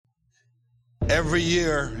Every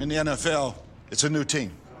year in the NFL, it's a new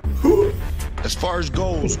team. As far as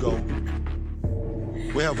goals go,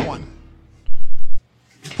 we have one.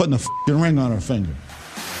 Putting a f***ing ring on our finger.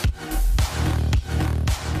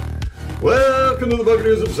 Welcome to the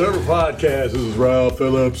Buccaneers Observer Podcast. This is Ralph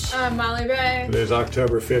Phillips. I'm Molly Ray. Today's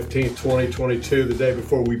October 15th, 2022, the day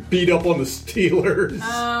before we beat up on the Steelers.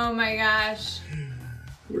 Oh my gosh.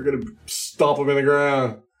 We're going to stomp them in the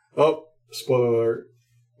ground. Oh, spoiler alert.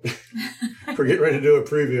 We're getting ready to do a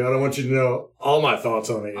preview. I don't want you to know all my thoughts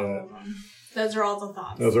on it yet. Those are all the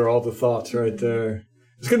thoughts. Those are all the thoughts right there.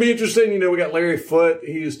 It's going to be interesting. You know, we got Larry Foote.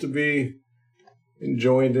 He used to be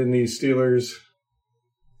joined in the Steelers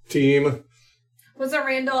team. Was it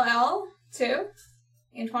Randall L. too?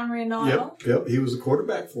 Antoine Randall L. Yep. He was a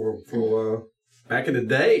quarterback for him for back in the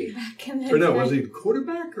day. Was he a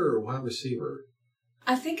quarterback or a wide receiver?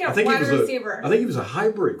 I think wide receiver. I think he was a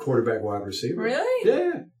hybrid quarterback wide receiver. Really?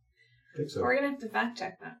 Yeah. I think so. We're going to have to fact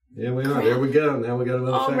check that. Yeah, we are. There we go. Now we got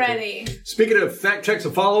another already. Fact check. Speaking of fact checks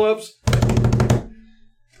and follow-ups.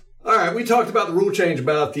 All right, we talked about the rule change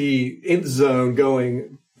about the end zone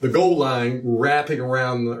going, the goal line wrapping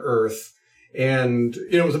around the earth. And,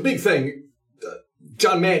 you know, it was a big thing.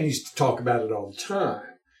 John Madden used to talk about it all the time.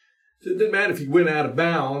 It didn't matter if you went out of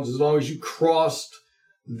bounds as long as you crossed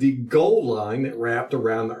the goal line that wrapped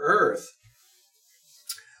around the earth.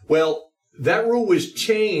 Well, that rule was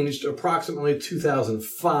changed approximately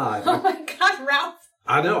 2005. Oh my God, Ralph.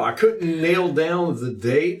 I know. I couldn't nail down the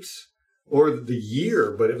date or the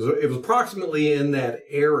year, but it was approximately in that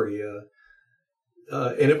area.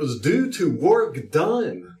 And it was due to Warrick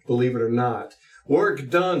Dunn, believe it or not. Warrick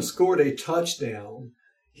Dunn scored a touchdown.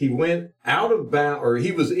 He went out of bounds, or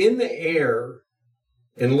he was in the air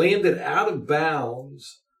and landed out of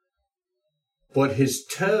bounds, but his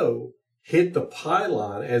toe hit the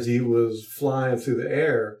pylon as he was flying through the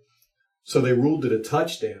air, so they ruled it a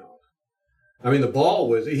touchdown. I mean,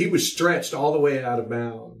 he was stretched all the way out of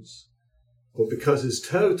bounds, but because his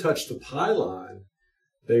toe touched the pylon,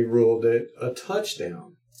 they ruled it a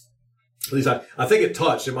touchdown. At least I think it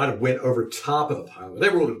touched. It might have went over top of the pylon. They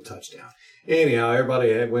ruled it a touchdown. Anyhow,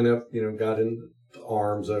 everybody went up, got in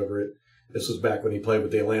arms over it. This was back when he played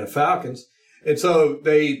with the Atlanta Falcons. And so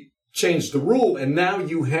they changed the rule, and now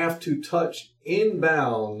you have to touch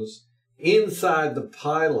inbounds inside the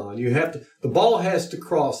pylon. The ball has to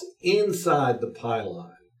cross inside the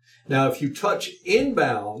pylon. Now, if you touch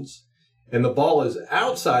inbounds and the ball is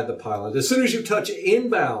outside the pylon, as soon as you touch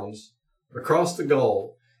inbounds across the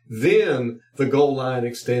goal, then the goal line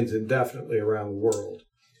extends indefinitely around the world.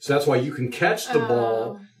 So that's why you can catch the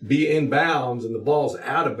ball, be in bounds, and the ball's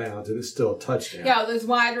out of bounds, and it's still a touchdown. Yeah, those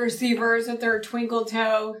wide receivers with their twinkle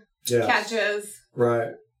toe catches.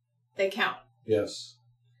 Right. They count. Yes.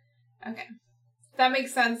 Okay. That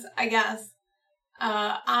makes sense, I guess.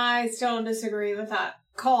 I still disagree with that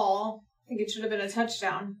call. I think it should have been a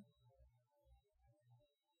touchdown.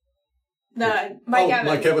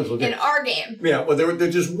 Mike Evans in our game. Yeah, well, there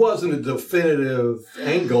just wasn't a definitive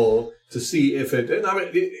angle to see if it. I mean,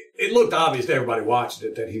 it looked obvious to everybody watching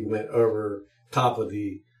it that he went over top of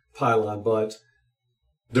the pylon, but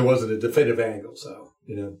there wasn't a definitive angle. So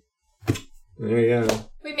there you go.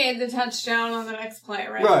 We made the touchdown on the next play,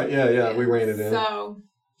 right? Right. Yeah. We ran it in. So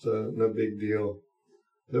no big deal.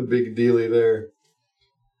 No big dealie there.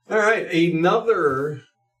 All right, another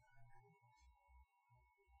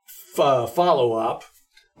follow-up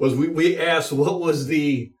was we asked what was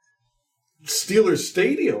the Steelers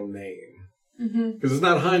Stadium name, because it's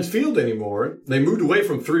not Heinz Field anymore. They moved away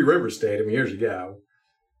from Three Rivers Stadium years ago.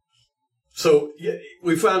 So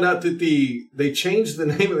we found out that they changed the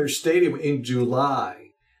name of their stadium in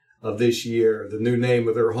July of this year. The new name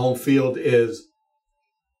of their home field is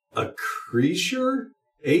Acrisure,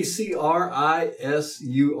 Acrisure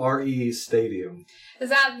Stadium. Is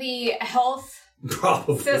that the health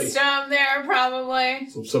system there? Probably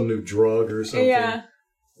some new drug or something. Yeah,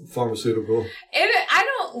 pharmaceutical. I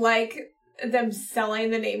don't like them selling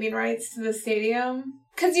the naming rights to the stadium,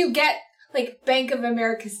 because you get like Bank of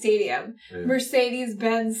America Stadium,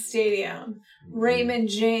 Mercedes-Benz Stadium, Raymond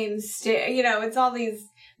James Stadium. It's all these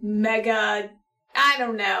mega. I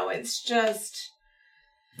don't know. It's just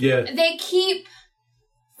they keep,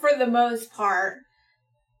 for the most part,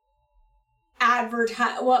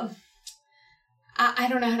 advertise. Well, I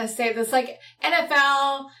don't know how to say this. Like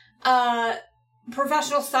NFL,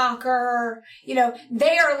 professional soccer,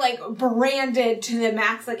 they are like branded to the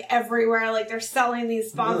max, like everywhere. Like they're selling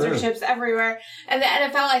these sponsorships everywhere. And the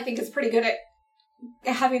NFL, I think, is pretty good at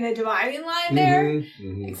having a dividing line there,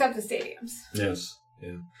 except the stadiums. Yes.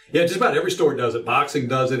 Yeah, just about every sport does it. Boxing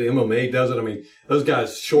does it. MMA does it. I mean, those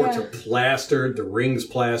guys' shorts are plastered. The ring's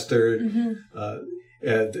plastered.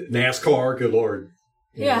 NASCAR, good Lord.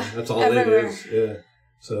 That's all everywhere. it is. Yeah.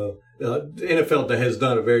 So the NFL has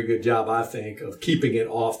done a very good job, I think, of keeping it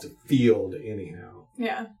off the field anyhow.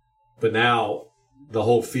 Yeah. But now the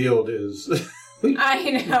whole field is... I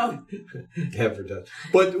know. Never does.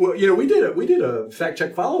 But, we did a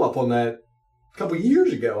fact-check follow-up on that a couple of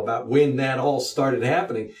years ago about when that all started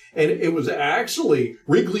happening. And it was actually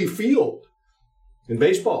Wrigley Field in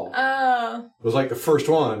baseball. Oh. It was like the first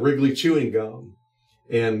one, Wrigley Chewing Gum.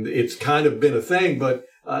 And it's kind of been a thing, but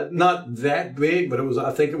not that big. But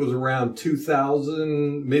I think it was around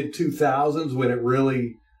 2000, mid-2000s when it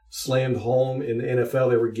really slammed home in the NFL.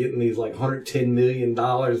 They were getting these like $110 million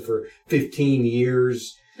for 15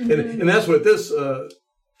 years. And that's what this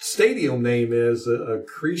stadium name is,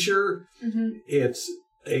 Acrisure. It's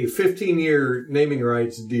a 15-year naming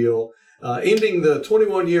rights deal, ending the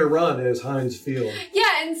 21-year run as Heinz Field.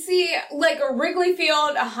 Yeah, and see, like a Wrigley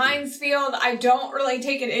Field, a Heinz Field, I don't really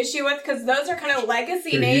take an issue with because those are kind of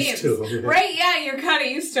legacy names. Used to them, right? Yeah, you're kind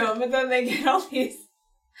of used to them, but then they get all these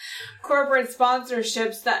corporate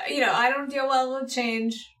sponsorships that, I don't deal well with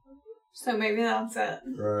change. So maybe that's it.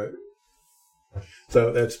 Right.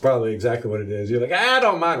 So that's probably exactly what it is. You're like, I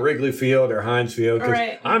don't mind Wrigley Field or Heinz Field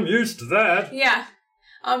because I'm used to that. Yeah.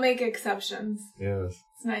 I'll make exceptions. Yes.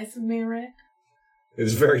 It's nice of me, right?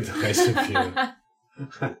 It's very nice of you.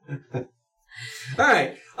 All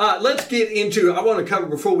right. Let's get into, I want to cover,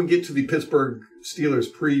 before we get to the Pittsburgh Steelers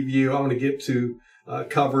preview, I want to get to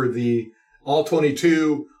cover the all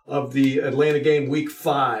 22 of the Atlanta game, week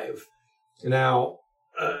 5. Now,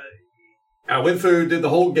 I went through, did the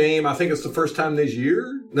whole game. I think it's the first time this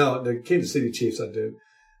year. No, the Kansas City Chiefs I did.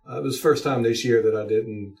 It was the first time this year that I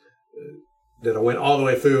didn't, that I went all the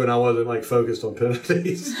way through and I wasn't like focused on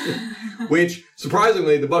penalties. Which,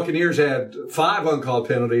 surprisingly, the Buccaneers had 5 uncalled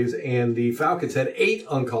penalties and the Falcons had 8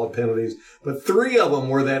 uncalled penalties. But 3 of them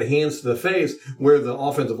were that hands to the face where the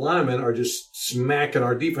offensive linemen are just smacking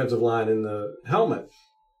our defensive line in the helmet.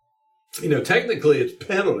 Technically it's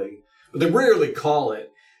penalty, but they rarely call it.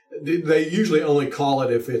 They usually only call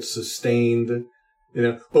it if it's sustained,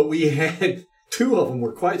 but we had 2 of them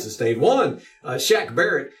were quite sustained. One, Shaq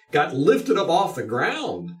Barrett got lifted up off the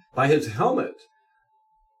ground by his helmet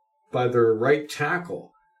by their right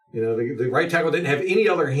tackle. The right tackle didn't have any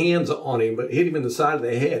other hands on him, but hit him in the side of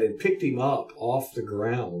the head and picked him up off the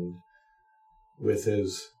ground with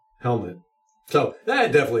his helmet. So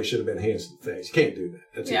that definitely should have been hands to the face. You can't do that.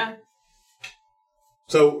 That's it.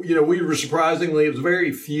 So, we were surprisingly, it was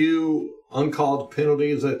very few uncalled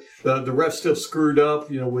penalties. The refs still screwed up,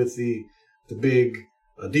 with the big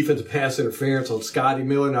defensive pass interference on Scotty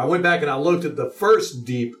Miller. Now, I went back and I looked at the first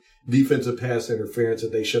deep defensive pass interference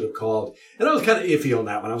that they should have called. And I was kind of iffy on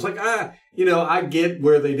that one. I was like, I get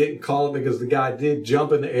where they didn't call it because the guy did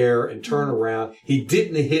jump in the air and turn around. He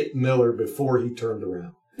didn't hit Miller before he turned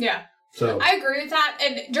around. Yeah. So I agree with that.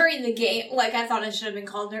 And during the game, I thought it should have been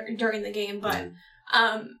called during the game, but...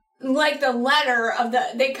 the letter of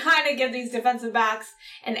they kind of give these defensive backs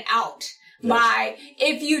an out by,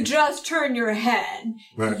 if you just turn your head,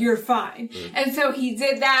 you're fine. And so he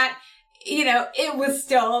did that. It was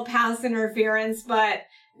still a pass interference, but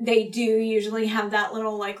they do usually have that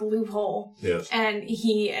little loophole. Yes. And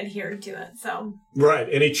he adhered to it. So.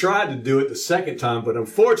 Right. And he tried to do it the second time, but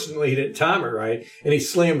unfortunately he didn't time it right. And he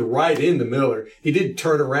slammed right into Miller. He did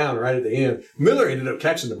turn around right at the end. Miller ended up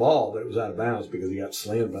catching the ball, but it was out of bounds because he got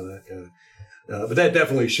slammed by that guy. But that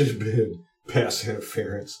definitely should have been pass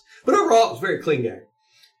interference. But overall, it was a very clean game.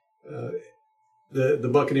 The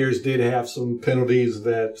Buccaneers did have some penalties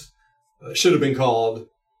that should have been called,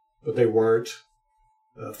 but they weren't.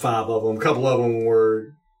 5 of them. A couple of them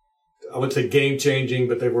were, I would say, game-changing,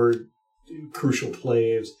 but they were crucial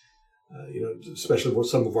plays. Especially with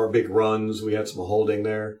some of our big runs. We had some holding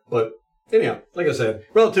there. But anyhow, like I said,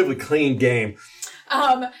 relatively clean game.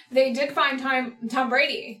 They did find Tom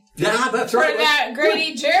Brady. Yeah, that's right. For that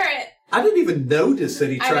Grady Jarrett. I didn't even notice that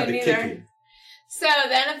he tried to kick him. So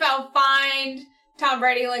the NFL fined Tom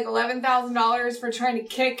Brady $11,000 for trying to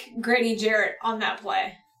kick Grady Jarrett on that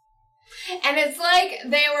play. And it's like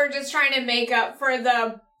they were just trying to make up for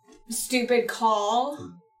the stupid call.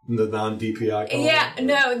 The non-DPI call? Yeah,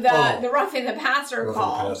 no, the roughing the passer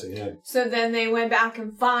call. Passing, yeah. So then they went back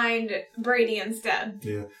and fined Brady instead.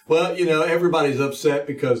 Yeah. Well, everybody's upset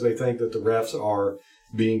because they think that the refs are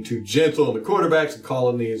being too gentle on the quarterbacks and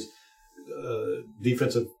calling these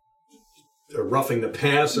defensive roughing the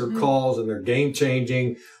passer calls, and they're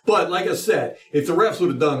game-changing. But like I said, if the refs would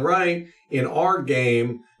have done right in our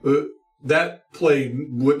game, that play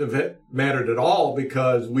wouldn't have mattered at all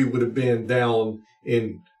because we would have been down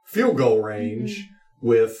in field goal range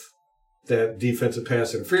with that defensive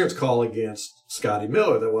pass interference call against Scotty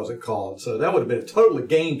Miller that wasn't called. So that would have been a totally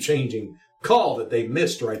game-changing call that they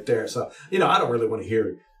missed right there. So, I don't really want to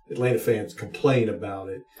hear Atlanta fans complain about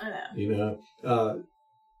it. I know.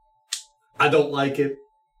 I don't like it.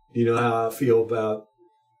 You know how I feel about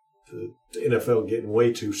the NFL getting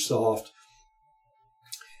way too soft.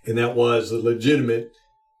 And that was a legitimate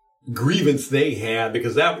grievance they had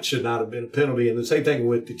because that should not have been a penalty. And the same thing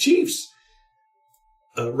with the Chiefs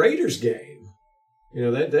Raiders game.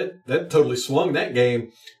 That totally swung that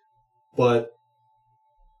game. But,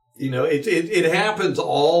 it happens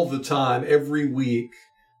all the time, every week.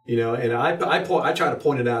 And I try to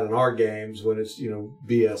point it out in our games when it's,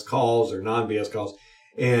 BS calls or non-BS calls.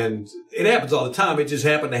 And it happens all the time. It just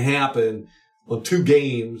happened to happen on 2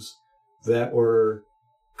 games that were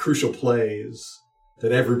crucial plays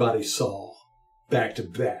that everybody saw back to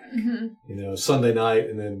back. Sunday night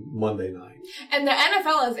and then Monday night. And the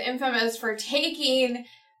NFL is infamous for taking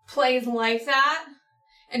plays like that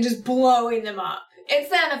and just blowing them up. It's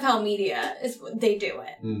the NFL media. They do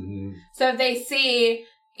it. Mm-hmm. So if they see,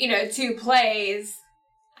 2 plays,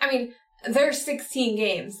 there's 16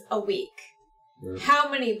 games a week. Right. How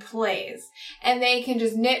many plays? And they can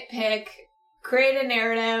just nitpick, create a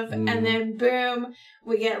narrative, and then boom,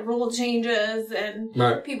 we get rule changes and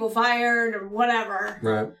people fired or whatever.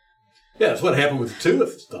 Right. Yeah, that's what happened with the Tua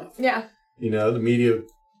stuff. Yeah. The media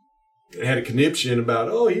had a conniption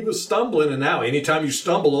about, he was stumbling, and now anytime you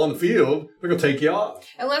stumble on the field, we're going to take you off.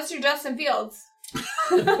 Unless you're Justin Fields.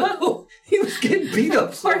 He was getting beat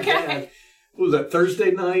up so bad. What was that,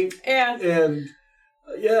 Thursday night? Yeah. And,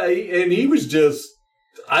 he was just,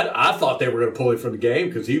 I thought they were going to pull him from the game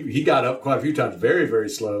because he got up quite a few times very, very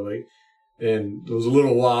slowly and it was a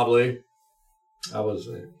little wobbly. I was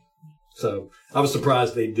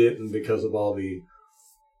surprised they didn't because of all the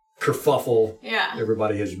kerfuffle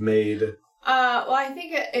everybody has made. Well, I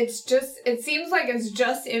think it seems like it's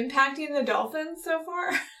just impacting the Dolphins so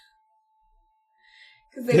far.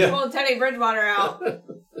 Because they pulled Teddy Bridgewater out.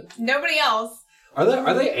 Nobody else. Are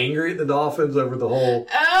they angry at the Dolphins over the whole...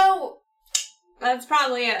 Oh, that's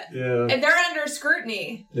probably it. Yeah. And they're under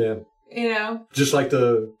scrutiny. Yeah. Just like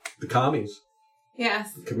the commies.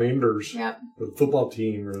 Yes. The Commanders. Yep. Or the football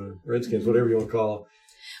team or the Redskins, whatever you want to call them.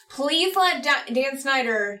 Please let Dan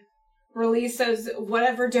Snyder release those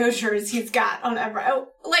whatever Dozers he's got on ever.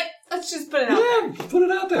 Let's just put it out there. Yeah, put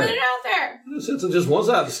it out there. Put it out there. Since it's just one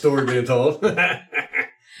side of the story being told. That'd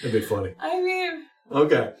be funny.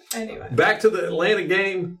 Okay. Anyway. Back to the Atlanta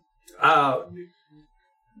game.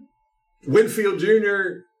 Winfield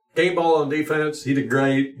Jr., game ball on defense. He did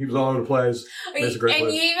great. He was all over the place. That's a great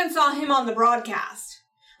play. You even saw him on the broadcast.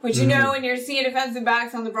 Which, when you're seeing defensive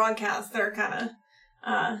backs on the broadcast, they're kind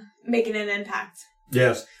of making an impact.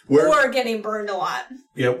 Yes. Or getting burned a lot.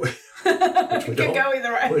 Yeah. It could go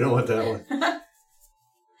either way. We don't want that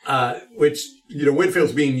one.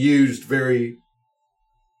 Winfield's being used very,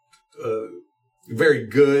 very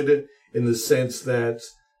good in the sense that,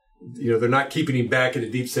 they're not keeping him back in a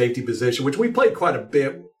deep safety position, which we played quite a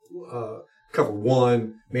bit, cover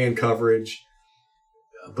 1, man coverage.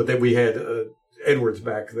 But then we had Edwards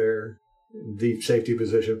back there. Deep safety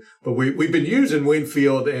position, but we've been using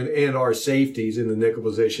Winfield and our safeties in the nickel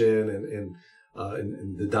position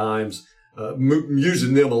and the dimes,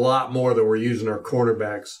 using them a lot more than we're using our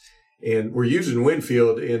cornerbacks, and we're using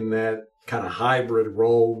Winfield in that kind of hybrid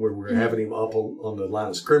role where we're having him up on the line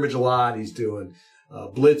of scrimmage a lot. He's doing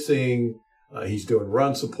blitzing, he's doing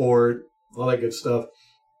run support, all that good stuff.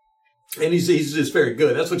 And he's just very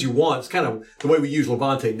good. That's what you want. It's kind of the way we use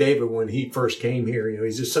Levante David when he first came here.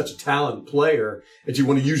 He's just such a talented player that you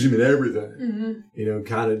want to use him in everything.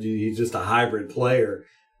 Mm-hmm. He's just a hybrid player.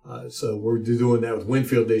 So we're doing that with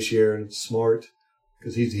Winfield this year, and it's smart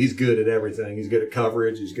because he's good at everything. He's good at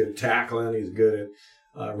coverage. He's good at tackling. He's good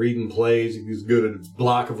at reading plays. He's good at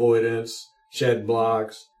block avoidance, shed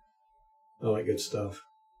blocks, all that good stuff.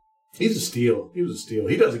 He's a steal. He was a steal.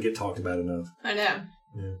 He doesn't get talked about enough. I know.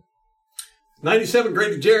 Yeah. 97,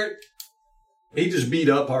 Grady Jarrett. He just beat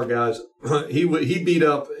up our guys. He beat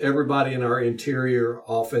up everybody in our interior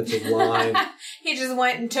offensive line. He just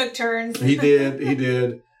went and took turns. He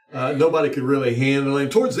did. Nobody could really handle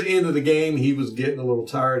him. Towards the end of the game, he was getting a little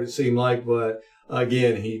tired, it seemed like. But,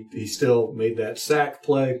 again, he still made that sack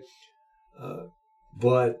play.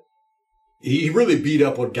 But he really beat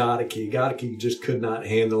up on Goedeke. Goedeke just could not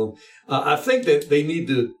handle him. I think that they need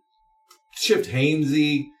to shift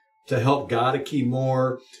Hainsey to help Goedeke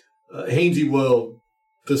more. Hainsey will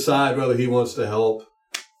decide whether he wants to help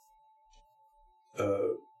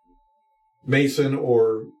Mason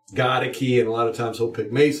or Godeke, and a lot of times he'll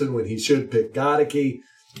pick Mason when he should pick Godeke.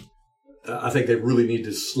 I think they really need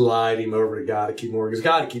to slide him over to Godeke more because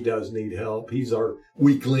Godeke does need help. He's our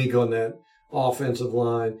weak link on that offensive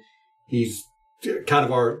line. He's kind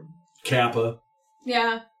of our Kappa.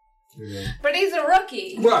 Yeah. But he's a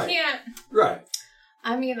rookie. Right. He can't. Right.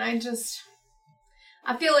 I mean, I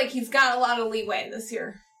feel like he's got a lot of leeway this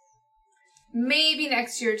year. Maybe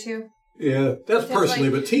next year, too. Yeah, that's Because, personally,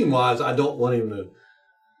 but team-wise, I don't want him to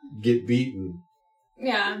get beaten.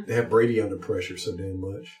 Yeah. Have Brady under pressure so damn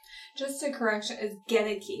much. Just a correction, it's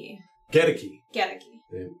Gedeke. Gedeke.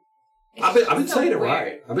 Yeah. I've been so saying it weird.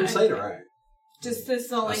 right. I've been saying it right. Just this is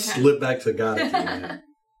the only I time. slip back to Godeke, man.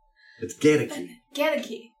 It's Gedeke.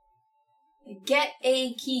 Gedeke. Get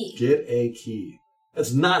a key. Get a key.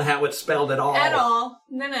 That's not how it's spelled at all. At all.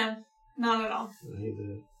 No. Not at all. I hate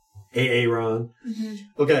that. Aaron.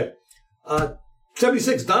 Mm-hmm. Okay.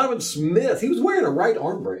 76, Donovan Smith. He was wearing a right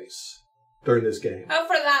arm brace during this game. Oh,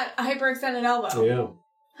 for that hyperextended elbow. Yeah.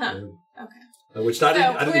 Huh. Yeah. Okay. Which I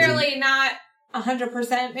didn't clearly even, not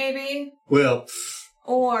 100% maybe. well,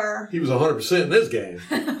 Or. he was 100% in this game.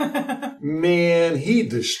 Man, he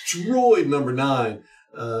destroyed number 9.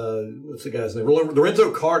 What's the guy's name?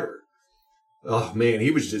 Lorenzo Carter. Oh, man,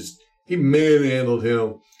 he manhandled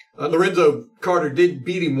him. Lorenzo Carter did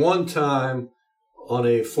beat him one time on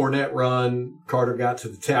a Fournette run. Carter got to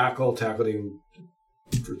the tackled him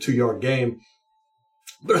for a 2-yard gain.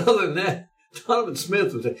 But other than that, Donovan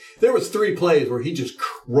Smith there was 3 plays where he just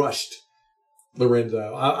crushed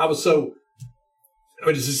Lorenzo. I was so,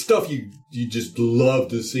 it's just stuff you just love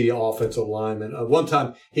to see offensive linemen. One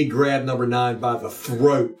time he grabbed number 9 by the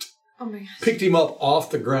throat. Oh my gosh. Picked him up off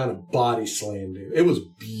the ground and body slammed him. It was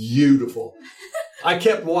beautiful. I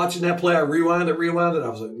kept watching that play. I rewound it. I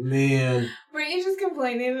was like, man. Were you just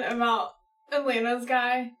complaining about Atlanta's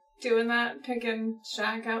guy doing that, picking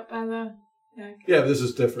Shaq up by the neck? Yeah, but this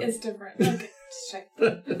is different. It's different. Okay, just check.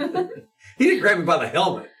 He didn't grab him by the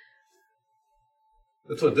helmet.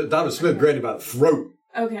 That's what Donovan Smith grabbed him by the throat.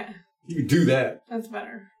 Okay. You could do that, That's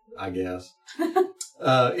better. I guess.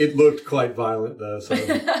 It looked quite violent, though, so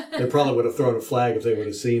they probably would have thrown a flag if they would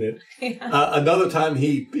have seen it. Yeah. Another time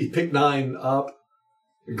he picked 9 up,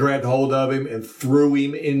 grabbed hold of him, and threw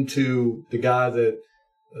him into the guy that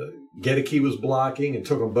Gedeke was blocking and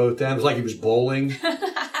took them both down. It was like he was bowling.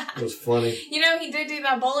 It was funny. You know, he did do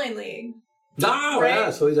that bowling league. No, Right.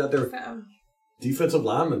 yeah, so he's out there So, defensive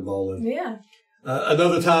lineman bowling. yeah.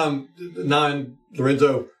 Another time, 9,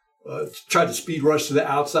 Lorenzo tried to speed rush to the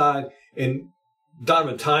outside, and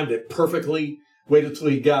Donovan timed it perfectly, waited till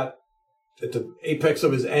he got at the apex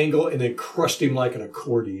of his angle, and then crushed him like an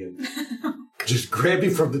accordion. Just grabbed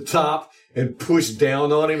him from the top and pushed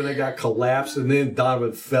down on him, and they got collapsed, and then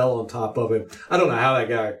Donovan fell on top of him. I don't know how that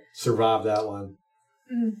guy survived that one.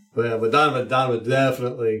 Mm. But Donovan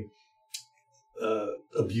definitely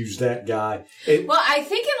abused that guy. Well, I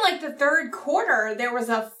think in like the third quarter, there was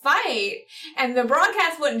a fight, and the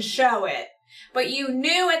broadcast wouldn't show it. But you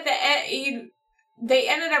knew at the end, they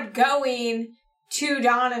ended up going to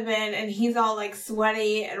Donovan, and he's all like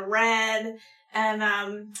sweaty and red,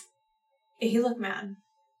 and he looked mad.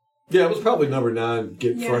 Yeah, it was probably number 9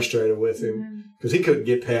 getting Yeah. frustrated with him because he couldn't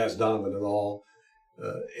get past Donovan at all.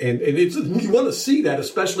 And it's, you want to see that,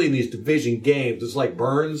 especially in these division games. It's like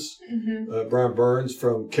Burns, Brian Burns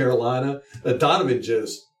from Carolina. Donovan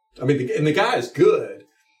and the guy is good.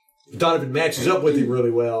 Donovan matches up with him really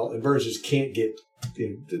well, and Burns just can't get.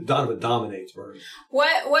 Donovan dominates Burns.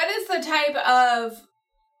 What is the type of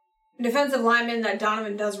defensive lineman that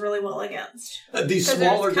Donovan does really well against? These 'Cause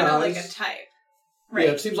smaller there's kind guys. of like a type, right?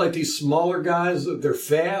 Yeah, it seems like these smaller guys, they're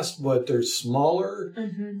fast, but they're smaller.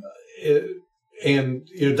 Mm-hmm. And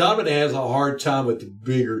Donovan has a hard time with the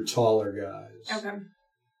bigger, taller guys. Okay.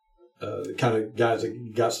 The kind of guys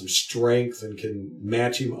that got some strength and can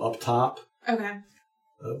match him up top. Okay.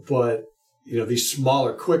 But these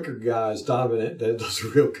smaller, quicker guys, Donovan does a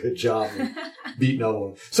real good job of beating up on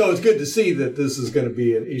them. So it's good to see that this is going to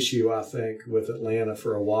be an issue, I think, with Atlanta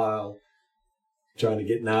for a while. Trying to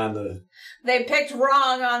get 9 to... They picked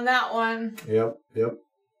wrong on that one. Yep.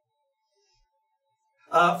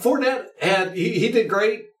 Fournette he did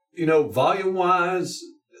great, volume-wise,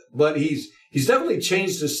 but he's definitely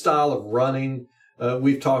changed his style of running.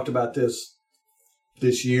 We've talked about this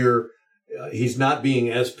year. He's not being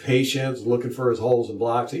as patient, looking for his holes and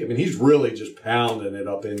blocks. I mean, he's really just pounding it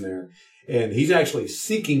up in there. And he's actually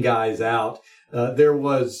seeking guys out. There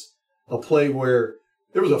was a play where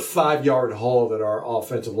there was a 5-yard hole that our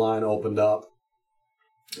offensive line opened up.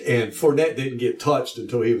 And Fournette didn't get touched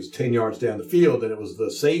until he was 10 yards down the field, and it was the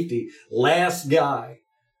safety, last guy.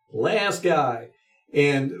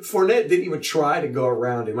 And Fournette didn't even try to go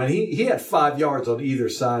around him. I mean, he had 5 yards on either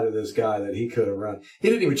side of this guy that he could have run. He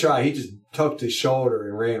didn't even try. He just tucked his shoulder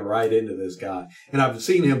and ran right into this guy. And I've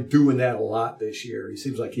seen him doing that a lot this year. He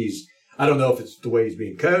seems like I don't know if it's the way he's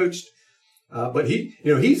being coached, but he's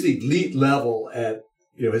elite level at,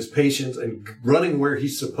 his patience and running where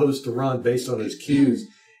he's supposed to run based on his cues.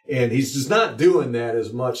 And he's just not doing that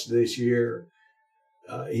as much this year.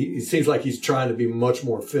 He seems like he's trying to be much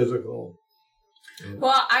more physical.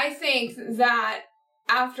 Well, I think that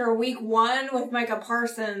after week 1 with Micah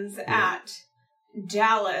Parsons at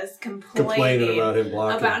Dallas complaining about him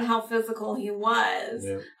blocking, about how physical he was,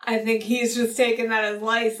 I think he's just taken that as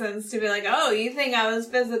license to be like, oh, you think I was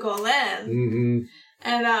physical then? Mm-hmm.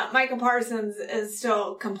 And Micah Parsons is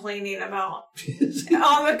still complaining about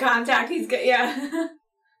all the contact he's getting. Yeah.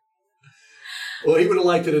 Well, he would have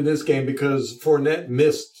liked it in this game because Fournette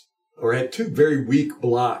missed or had 2 very weak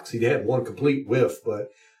blocks. He had 1 complete whiff, but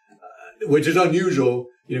which is unusual,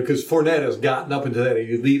 because Fournette has gotten up into that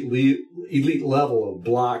elite level of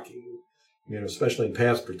blocking, especially in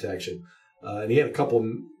pass protection. And he had a couple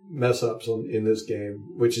mess ups in this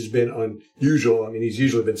game, which has been unusual. I mean, he's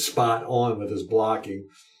usually been spot on with his blocking.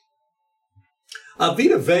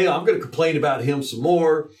 Vita Vea, I'm going to complain about him some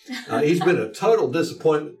more. He's been a total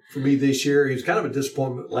disappointment for me this year. He was kind of a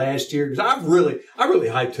disappointment last year because I really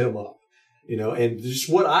hyped him up, and just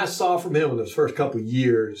what I saw from him in those first couple of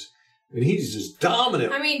years. I mean, he's just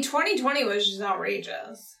dominant. I mean, 2020 was just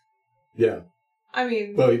outrageous. Yeah. I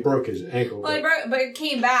mean, well, he broke his ankle. Well, but it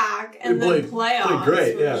came back, and then playoffs. Played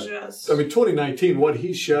great, was yeah. Just... I mean, 2019, what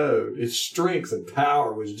he showed, his strength and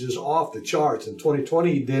power was just off the charts. In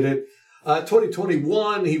 2020, he did it.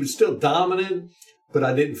 2021, he was still dominant, but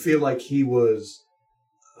I didn't feel like he was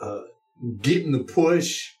getting the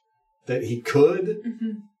push that he could.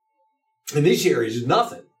 Mm-hmm. And this year, he's just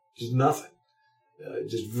nothing.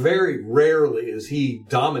 Just very rarely is he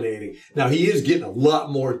dominating. Now, he is getting a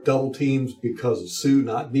lot more double teams because of Sue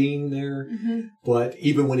not being there. Mm-hmm. But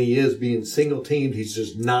even when he is being single teamed, he's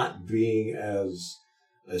just not being as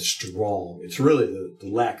strong. It's really the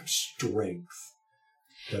lack of strength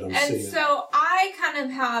that I'm seeing. And so I kind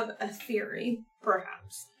of have a theory,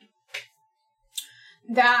 perhaps,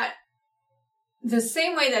 that the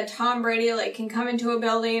same way that Tom Brady can come into a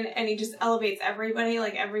building and he just elevates everybody,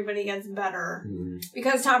 everybody gets better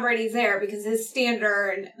because Tom Brady's there, because his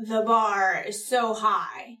standard, the bar is so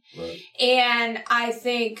high. Right. And I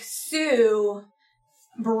think Sue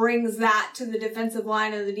brings that to the defensive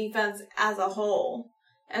line and the defense as a whole.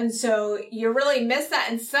 And so you really miss that.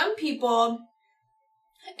 And some people,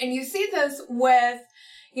 and you see this with,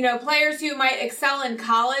 players who might excel in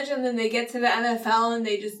college and then they get to the NFL and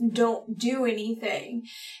they just don't do anything.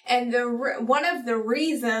 And one of the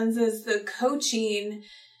reasons is the coaching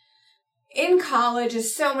in college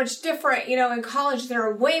is so much different. In college,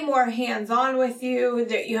 they're way more hands-on with you,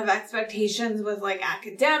 that you have expectations with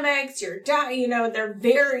academics, they're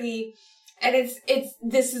very, and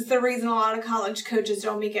this is the reason a lot of college coaches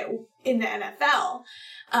don't make it in the NFL.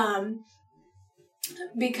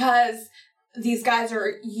 Because these guys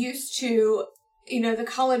are used to, the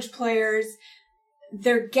college players,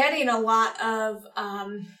 they're getting a lot of,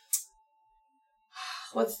 I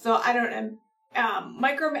don't know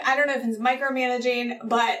if it's micromanaging,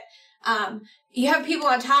 but, you have people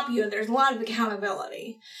on top of you and there's a lot of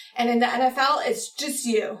accountability. And in the NFL, it's just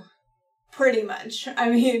you. Pretty much. I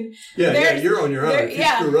mean, you're on your own. If you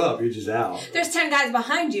screw up, you're just out. There's 10 guys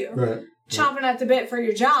behind you, right, chomping at the bit for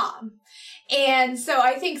your job. And so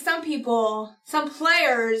I think some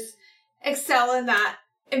players excel in that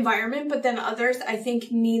environment, but then others, I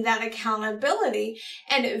think, need that accountability.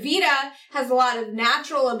 And Vita has a lot of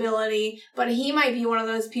natural ability, but he might be one of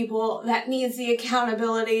those people that needs the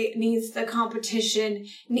accountability, needs the competition,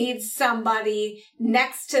 needs somebody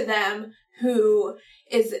next to them who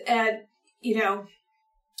is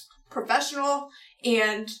professional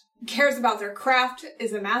and cares about their craft,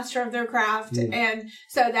 is a master of their craft. And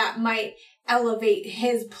so that might elevate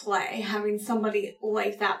his play, having somebody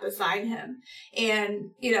like that beside him. And,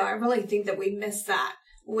 I really think that we miss that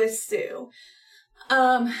with Sue.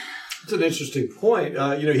 It's an interesting point.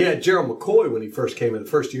 He had Gerald McCoy when he first came in, the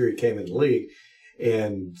first year he came in the league.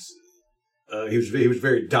 And he was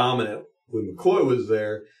very dominant when McCoy was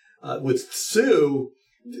there. With Sue,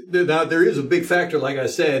 now there is a big factor, like I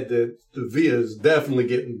said, that the Vea is definitely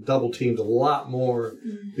getting double teamed a lot more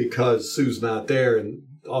because Sue's not there and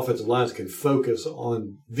offensive lines can focus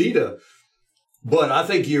on Vita. But I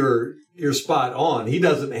think you're spot on. He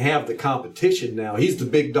doesn't have the competition now. He's the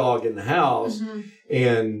big dog in the house,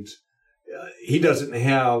 and he doesn't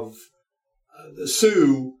have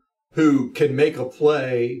Sue, who can make a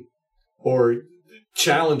play or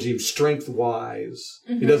challenge him strength-wise.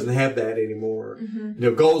 He doesn't have that anymore.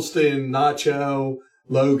 Golston, Nacho,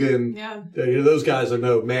 Logan, those guys are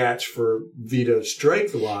no match for Vita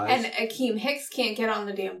strength-wise. And Akeem Hicks can't get on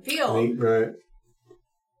the damn field. Right.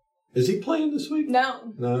 Is he playing this week?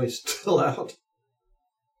 No. No, he's still out.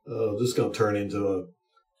 Oh, this is going to turn into a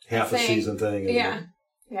half a season thing. Yeah.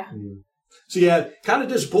 So, kind of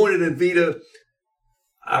disappointed in Vita.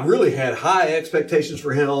 I really had high expectations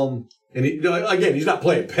for him. And, again, he's not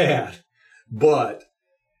playing bad. But,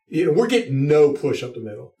 we're getting no push up the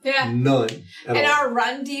middle. Yeah. None at all. Our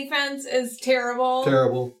run defense is terrible.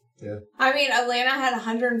 Terrible. Yeah. I mean, Atlanta had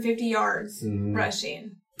 150 yards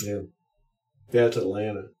rushing. Yeah. Yeah, it's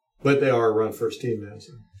Atlanta. But they are a run-first team now.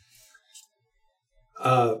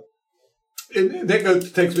 So. And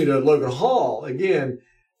that takes me to Logan Hall. Again,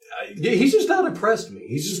 he's just not impressed me.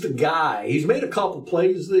 He's just a guy. He's made a couple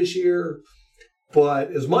plays this year.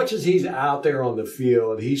 But as much as he's out there on the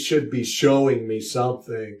field, he should be showing me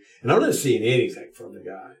something. And I'm not seeing anything from the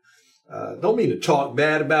guy. Don't mean to talk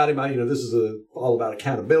bad about him. This is all about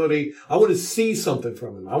accountability. I want to see something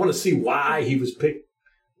from him. I want to see why he was picked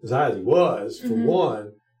as high as he was, for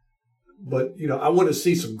one. But, I want to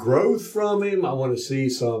see some growth from him. I want to see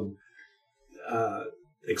some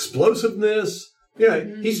explosiveness.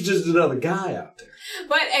 He's just another guy out there.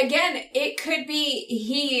 But again, it could be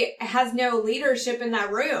he has no leadership in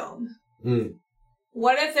that room.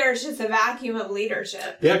 What if there's just a vacuum of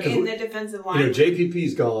leadership in the defensive line?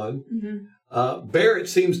 JPP's gone. Barrett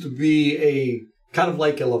seems to be a kind of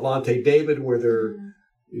like a Levante David, where they're,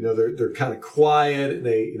 they're kind of quiet and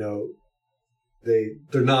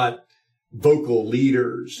they're not vocal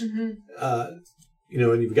leaders. And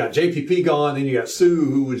you've got JPP gone, and you got Sue,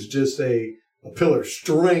 who was just a pillar of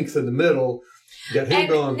strength in the middle. You got him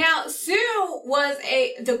gone. Now, Sue was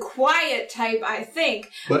the quiet type, I think.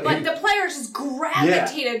 But the players just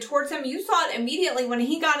gravitated towards him. You saw it immediately when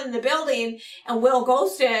he got in the building, and Will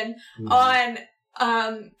Golston on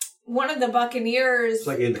one of the Buccaneers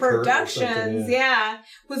productions,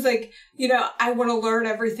 was like, I want to learn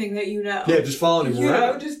everything that you know. Yeah, just following him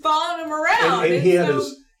around. Just following him around. And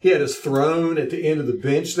he had his throne at the end of the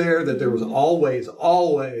bench there, that there was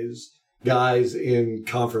always guys in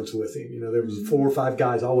conference with him. There was 4 or 5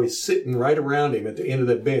 guys always sitting right around him at the end of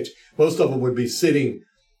that bench. Most of them would be sitting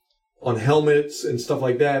on helmets and stuff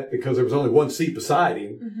like that because there was only one seat beside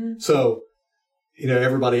him. So,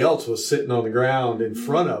 everybody else was sitting on the ground in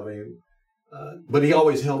front of him. But he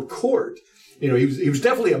always held court. He was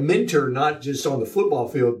definitely a mentor, not just on the football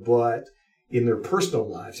field, but in their personal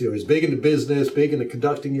lives. He's big into business, big into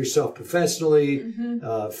conducting yourself professionally,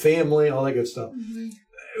 family, all that good stuff.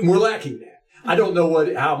 And we're lacking that. I don't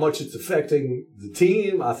know how much it's affecting the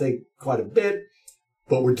team. I think quite a bit.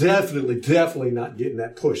 But we're definitely not getting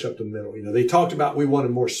that push up the middle. They talked about we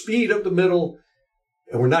wanted more speed up the middle,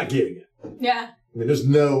 and we're not getting it. Yeah. I mean, there's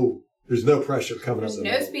no pressure coming up the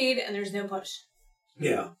middle. There's no speed and there's no push.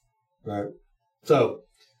 Yeah. Right. So,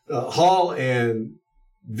 Hall and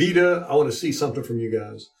Vita, I want to see something from you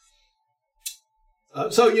guys.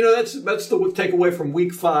 That's the takeaway from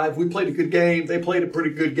week 5. We played a good game. They played a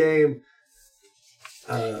pretty good game.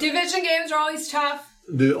 Division games are always tough.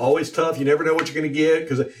 Always tough. You never know what you're going to get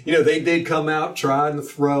because, they did come out trying to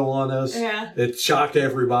throw on us. Yeah. It shocked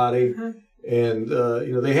everybody. And,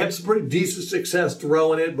 they had some pretty decent success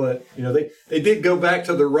throwing it, but, they did go back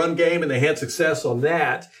to their run game and they had success on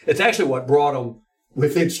that. It's actually what brought them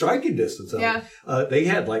within striking distance of them. They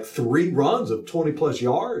had like 3 runs of 20-plus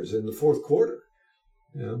yards in the fourth quarter.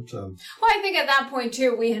 Well, I think at that point,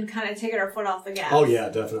 too, we had kind of taken our foot off the gas. Oh, yeah,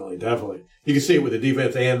 definitely. You can see it with the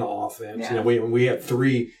defense and the offense. Yeah. We had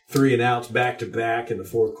three and outs back-to-back in the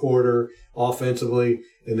fourth quarter offensively,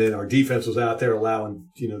 and then our defense was out there allowing,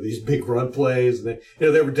 these big run plays. And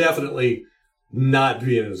they were definitely not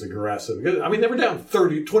being as aggressive. I mean, they were down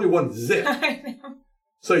 21-0. I know.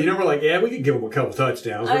 So, we're like, we could give them a couple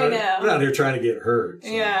touchdowns. We're not here trying to get hurt. So.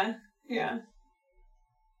 Yeah.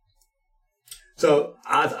 So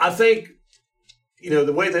I think,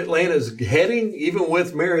 the way that Atlanta's heading, even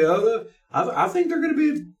with Mariota, I think they're going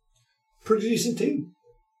to be a pretty decent team.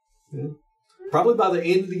 Probably by the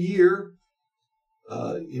end of the year,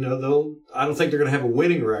 I don't think they're going to have a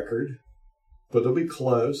winning record, but they'll be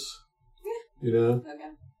close. Yeah.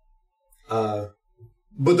 Okay.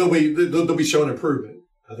 But they'll be showing improvement.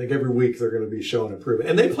 I think every week they're going to be showing improvement,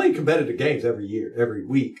 and they play competitive games every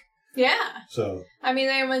week. Yeah. So I mean,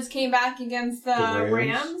 they almost came back against the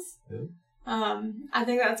Rams. Yeah. I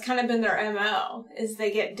think that's kind of been their MO, is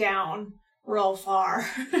they get down real far.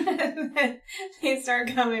 They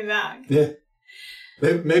start coming back. Yeah.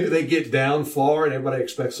 Maybe they get down far and everybody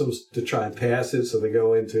expects them to try and pass it, so they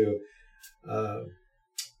go into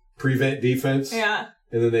prevent defense. Yeah.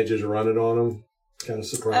 And then they just run it on them. Kind of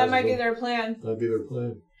surprising. That might be their plan. That'd be their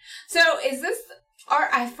plan. So is this,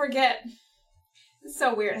 I forget. It's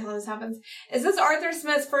so weird how this happens. Is this Arthur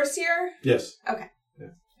Smith's first year? Yes. Okay. Yeah.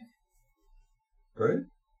 Right?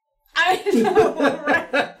 I know,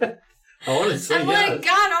 right? I want to say I'm yes. like,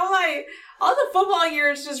 God, all the football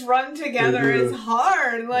years just run together. It's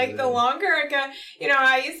hard. Like, the longer it goes,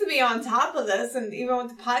 I used to be on top of this, and even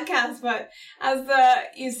with the podcast, but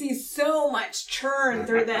you see so much churn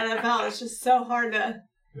through the NFL, it's just so hard to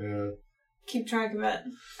keep track of it.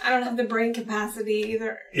 I don't have the brain capacity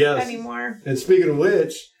either anymore. And speaking of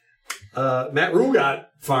which, Matt Rule got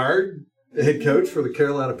fired, the head coach for the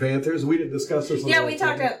Carolina Panthers. We didn't discuss this. Yeah, we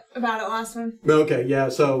talked about it last one. Okay, yeah.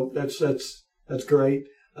 So that's great.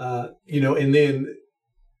 And then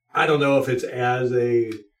I don't know if it's as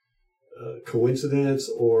a coincidence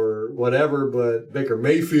or whatever, but Baker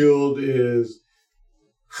Mayfield is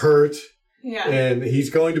hurt. Yeah. And he's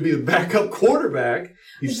going to be the backup quarterback.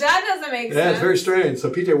 That doesn't make sense. Yeah, it's very strange. So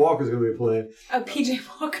P.J. Walker's going to be playing. Oh, P.J.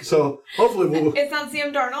 Walker. So hopefully we'll... It's not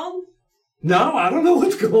Sam Darnold? No, I don't know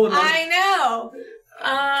what's going on. I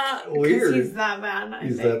know. Weird. He's that bad,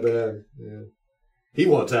 He's that bad. Yeah. He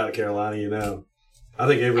wants out of Carolina, I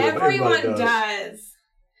think everyone does.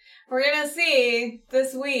 We're going to see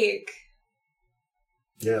this week.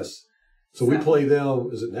 Yes. So we play them,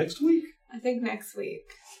 is it next week? I think next week.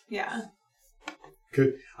 Yeah.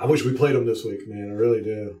 I wish we played them this week, man. I really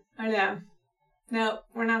do. I know. No,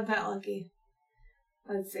 we're not that lucky.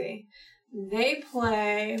 Let's see. They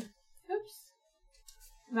play... Oops.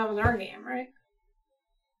 That was our game, right?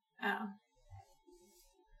 Oh.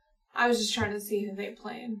 I was just trying to see who they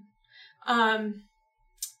played. I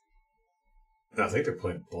think they're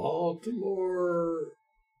playing Baltimore.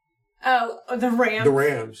 Oh, the Rams. The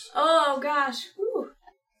Rams. Oh, gosh. Whew.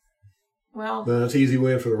 Well, that's an easy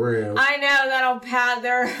win for the Rams. I know that'll pad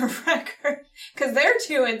their record because they're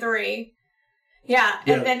 2-3. Yeah,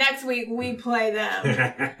 and then next week we play them.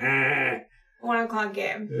 1:00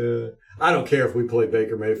 game. Yeah, I don't care if we play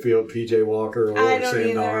Baker Mayfield, P.J. Walker, or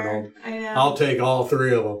Sam Darnold. I know. I'll take all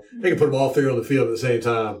three of them. They can put them all three on the field at the same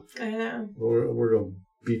time. I know. We're going to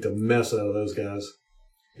beat the mess out of those guys.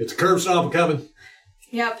 It's a curb stomp coming.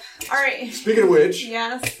 Yep. All right. Speaking of which,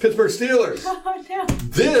 yes. Pittsburgh Steelers. Oh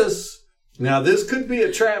no. This could be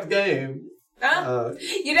a trap game.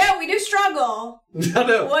 We do struggle with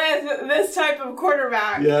this type of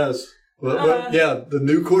quarterback. Yes. Well, the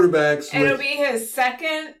new quarterbacks. It'll be his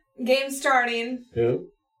second game starting. Yep.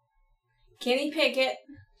 Kenny Pickett.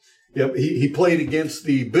 Yep. He played against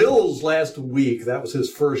the Bills last week. That was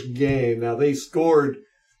his first game. Now they scored.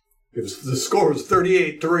 The score was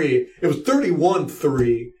 38-3. It was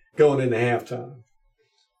 31-3 going into halftime.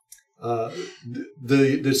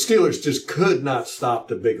 The Steelers just could not stop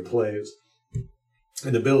the big plays,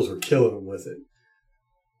 and the Bills were killing them with it.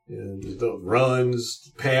 And the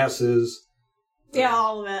runs, passes,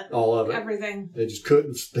 all of it, it, everything. They just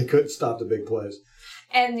couldn't stop the big plays.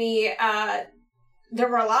 And there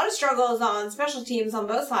were a lot of struggles on special teams on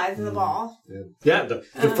both sides of the ball. Yeah, the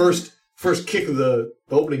first kick of the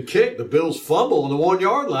opening kick, the Bills fumble on the 1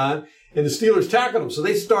 yard line, and the Steelers tackled them. So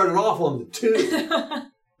they started off on the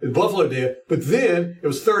 2. Buffalo did. But then it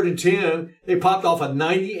was 3rd and 10. They popped off a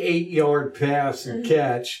 98-yard pass and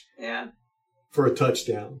catch for a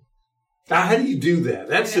touchdown. Now, how do you do that?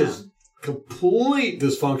 That's just complete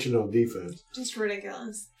dysfunction on defense. Just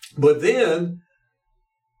ridiculous. But then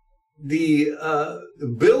the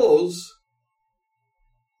Bills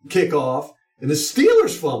kick off, and the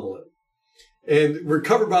Steelers fumble it. And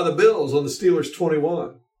recovered by the Bills on the Steelers'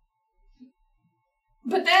 21.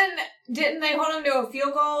 But then, didn't they hold him to a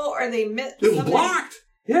field goal, or they missed? It was blocked.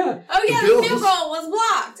 Yeah. Oh, yeah, the field goal was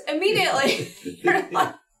blocked immediately.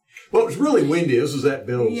 Well, it was really windy. This was at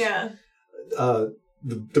Bills. Yeah.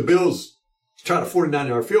 The Bills tried a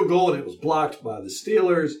 49-yard field goal, and it was blocked by the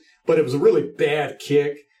Steelers. But it was a really bad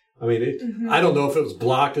kick. I mean, I don't know if it was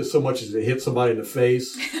blocked as so much as it hit somebody in the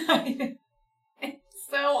face. It's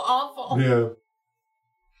so awful. Yeah.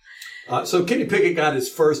 So Kenny Pickett got his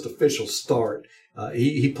first official start.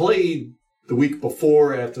 He played the week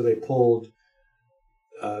before after they pulled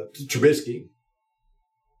Trubisky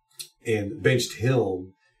and benched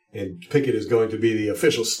him. And Pickett is going to be the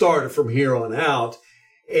official starter from here on out.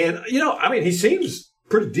 And, he seems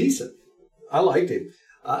pretty decent. I liked him.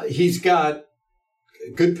 He's got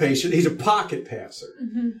good patience. He's a pocket passer.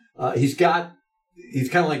 Mm-hmm. He's kind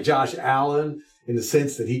of like Josh Allen in the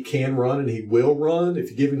sense that he can run and he will run if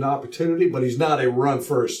you give him the opportunity, but he's not a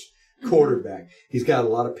run-first quarterback. He's got a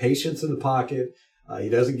lot of patience in the pocket. He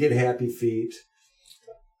doesn't get happy feet.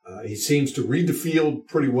 He seems to read the field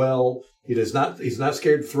pretty well. He's not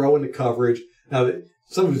scared to throw into coverage. Now,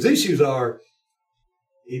 some of his issues are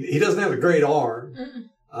he doesn't have a great arm.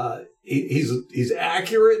 He's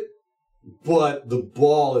accurate, but the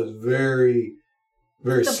ball is very,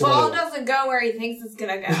 very slow. The ball doesn't go where he thinks it's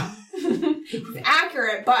going to go. He's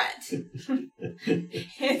accurate, but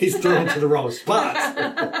he's thrown to the wrong spot.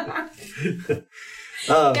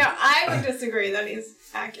 No, I would disagree that he's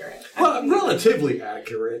accurate. Well, relatively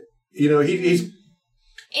accurate. You know, he's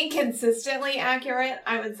inconsistently accurate,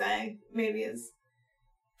 I would say. Maybe is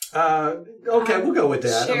okay. We'll go with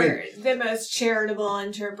that. The most charitable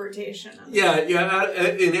interpretation of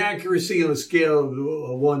it. In accuracy on a scale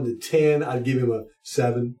of 1 to 10, I'd give him a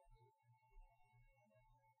 7.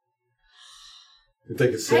 You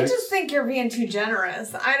think a 6? I just think you're being too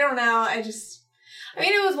generous. I don't know.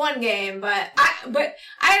 It was one game, but I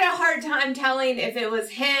had a hard time telling if it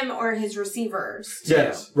was him or his receivers, too.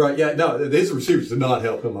 Yes, right. Yeah, no, his receivers did not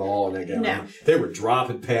help him at all in that game. No. They were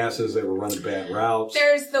dropping passes. They were running bad routes.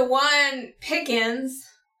 There's the one, Pickens,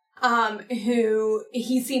 who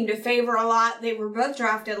he seemed to favor a lot. They were both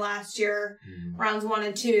drafted last year, rounds 1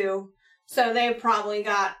 and 2. So they probably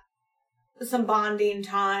got some bonding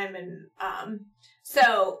time. And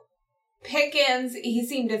so Pickens, he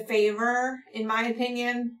seemed to favor, in my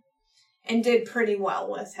opinion, and did pretty well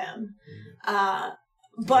with him. But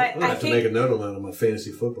I'll have to make a note on that on my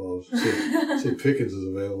fantasy football. See if Pickens is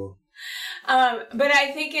available. But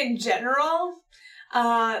I think in general,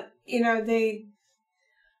 I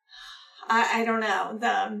don't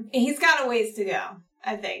know. He's got a ways to go,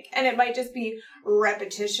 I think. And it might just be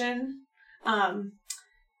repetition.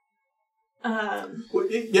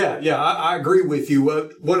 I agree with you.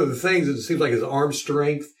 One of the things is it seems like his arm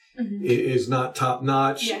strength is not top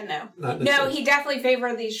notch. Yeah, no, he definitely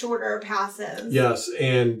favored these shorter passes. Yes,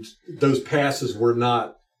 and those passes were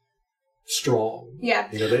not strong. Yeah,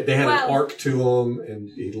 they had an arc to them, and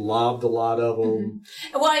he lobbed a lot of them.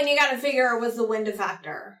 Well, and you got to figure, was the wind a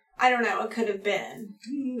factor? I don't know. It could have been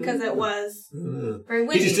because it was very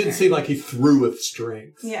windy. He just didn't seem like he threw with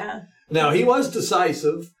strength. Yeah. Now he was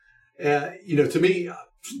decisive. To me,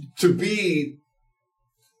 to be,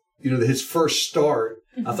 his first start,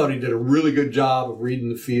 I thought he did a really good job of reading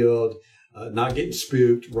the field, not getting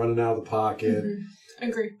spooked, running out of the pocket.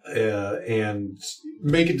 Agree. And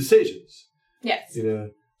making decisions. Yes.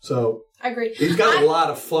 So. I agree. He's got a lot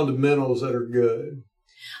of fundamentals that are good.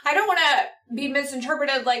 I don't want to be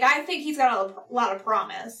misinterpreted. I think he's got a lot of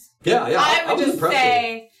promise. Yeah. I would just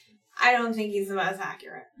say, I don't think he's the most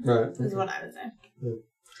accurate. Right. Is what I would say. Yeah.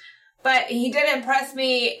 But he did impress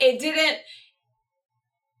me. It didn't.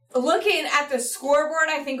 Looking at the scoreboard,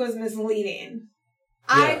 I think was misleading.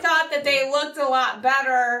 Yeah. I thought that they looked a lot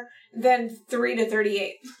better than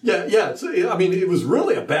 3-38. Yeah. So, it was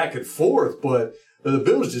really a back and forth, but the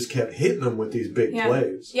Bills just kept hitting them with these big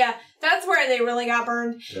plays. Yeah, that's where they really got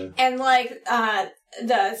burned. Yeah. And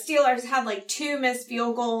the Steelers had 2 missed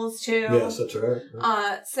field goals too. Yes, that's right.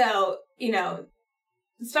 So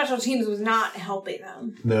special teams was not helping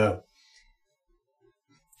them. No.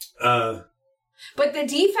 But the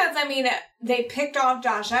defense, they picked off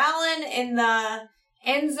Josh Allen in the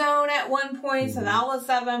end zone at one point, so that was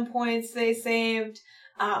 7 points they saved.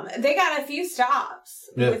 They got a few stops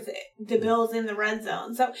with the Bills in the red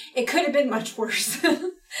zone, so it could have been much worse.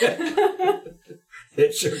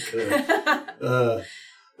 It sure could.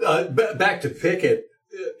 Back to Pickett,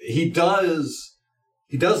 he does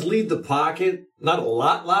lead the pocket, not a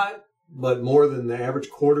lot, but more than the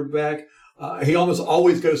average quarterback. He almost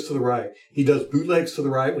always goes to the right. He does bootlegs to the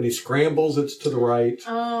right. When he scrambles, it's to the right.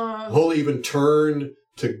 He'll even turn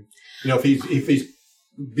to, if he's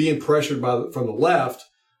being pressured from the left,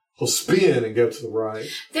 he'll spin and go to the right.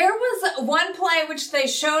 There was one play which they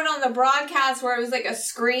showed on the broadcast where it was a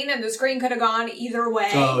screen, and the screen could have gone either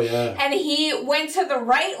way. Oh, yeah. And he went to the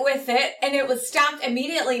right with it, and it was stopped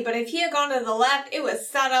immediately. But if he had gone to the left, it was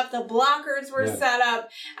set up. The blockers were set up.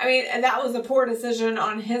 That was a poor decision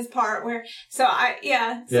on his part. So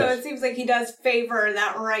it seems like he does favor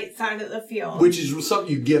that right side of the field. Which is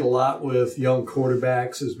something you get a lot with young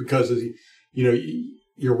quarterbacks, is because,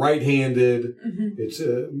 you're right-handed. Mm-hmm. It's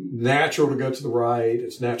natural to go to the right.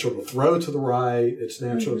 It's natural to throw to the right. It's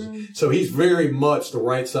natural. So he's very much the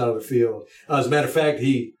right side of the field. As a matter of fact,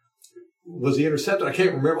 he intercepted? I can't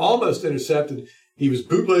remember. Almost intercepted. He was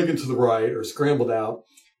bootlegging to the right or scrambled out.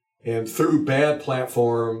 And through bad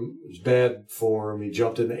form, he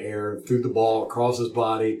jumped in the air, threw the ball across his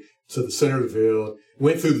body to the center of the field,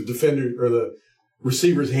 went through the defender or the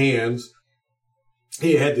receiver's hands.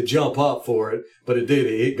 He had to jump up for it, but it did.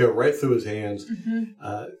 It go right through his hands.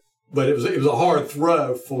 But it was a hard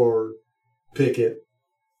throw for Pickett,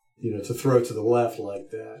 to throw to the left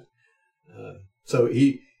like that. So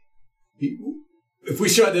he if we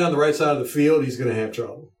shut down the right side of the field, he's going to have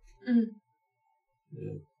trouble.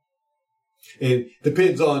 Yeah. And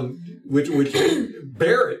depends on which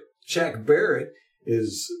Shaq Barrett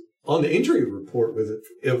is on the injury report with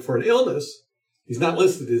it for an illness. He's not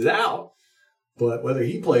listed as out, but whether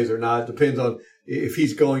he plays or not depends on if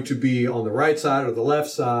he's going to be on the right side or the left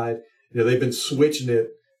side. They've been switching it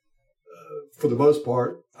for the most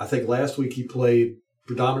part. I think last week he played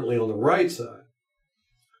predominantly on the right side.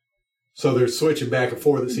 So they're switching back and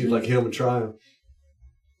forth. It seems like him and Triumph.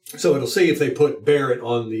 So it'll see if they put Barrett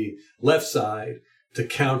on the left side to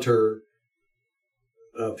counter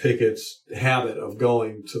Pickett's habit of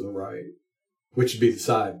going to the right, which would be the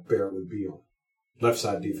side Barrett would be on. Left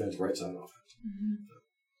side defense, right side offense.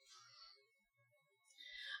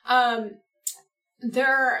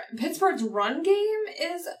 Pittsburgh's run game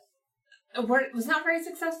was not very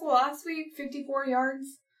successful last week, 54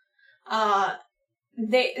 yards.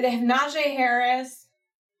 They have Najee Harris,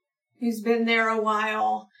 who's been there a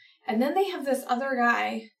while. And then they have this other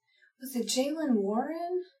guy. Was it Jaylen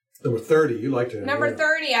Warren? Number 30. You liked him. Number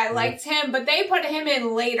 30. I liked him, but they put him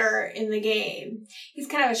in later in the game. He's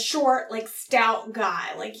kind of a short, stout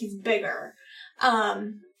guy. He's bigger.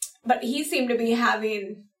 But he seemed to be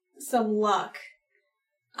having some luck.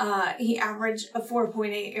 He averaged a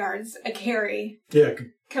 4.8 yards a carry. Yeah,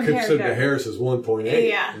 compared to Harris's 1.8.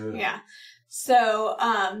 Yeah. So,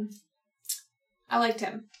 I liked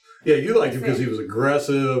him. Yeah, you liked him because he was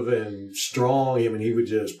aggressive and strong. He would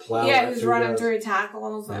just plow. Yeah, he was running through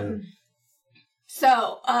tackles.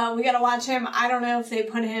 So, we got to watch him. I don't know if they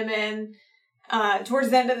put him in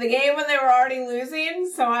towards the end of the game when they were already losing.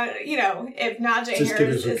 So, if Najee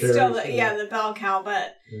Harris is still the bell cow,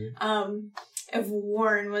 but if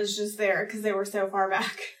Warren was just there because they were so far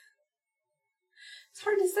back. It's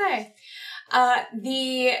hard to say.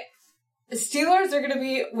 The Steelers are going to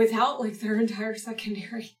be without their entire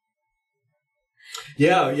secondary.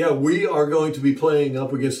 Yeah, we are going to be playing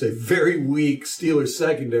up against a very weak Steelers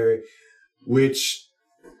secondary, which,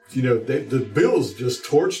 the Bills just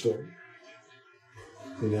torched them.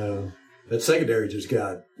 That secondary just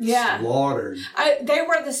got slaughtered. They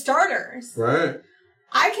were the starters. Right.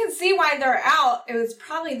 I can see why they're out. It was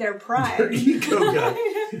probably their pride. Their ego got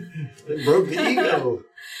they broke the ego.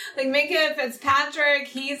 Minka Fitzpatrick,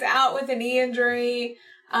 he's out with a knee injury.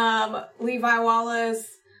 Levi Wallace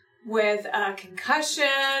with a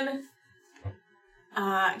concussion.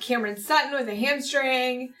 Cameron Sutton with a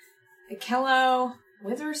hamstring. Akello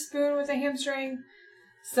Witherspoon with a hamstring.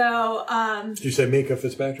 So, did you say Minka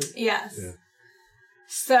Fitzpatrick? Yes. Yeah.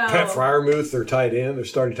 So Pat Freiermuth, their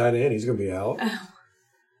starting tight end, he's going to be out. Oh.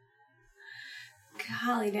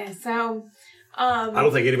 Golly day. So, I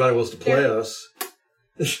don't think anybody wants to play us.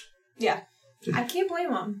 Yeah. I can't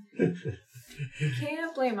blame them.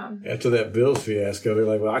 Can't blame them. After that Bills fiasco, they're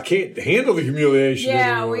like, well, I can't handle the humiliation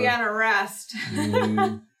anymore. We got to rest.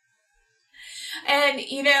 And,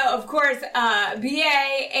 of course,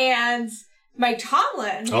 B.A. and Mike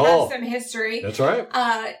Tomlin have some history. That's right.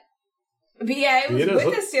 B.A. was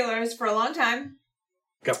with the Steelers for a long time.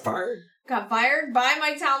 Got fired by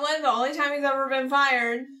Mike Tomlin, the only time he's ever been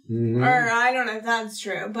fired. Mm-hmm. Or I don't know if that's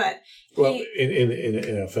true, but in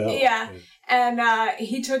the NFL. Yeah. And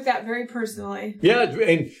he took that very personally. Yeah,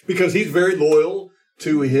 and because he's very loyal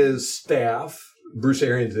to his staff, Bruce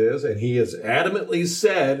Arians is, and he has adamantly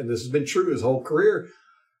said, and this has been true his whole career,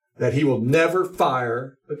 that he will never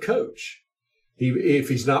fire a coach. If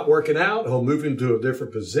he's not working out, he'll move him to a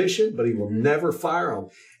different position, but he will never fire him.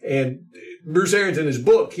 And Bruce Arians, in his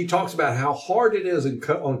book, he talks about how hard it is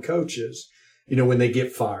on coaches, when they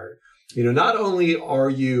get fired. Not only are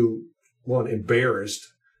you, embarrassed,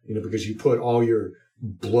 because you put all your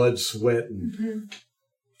blood, sweat, and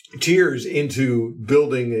tears into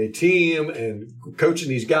building a team and coaching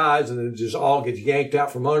these guys, and it just all gets yanked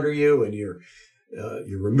out from under you, and you're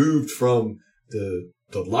removed from the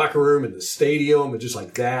locker room and the stadium, and just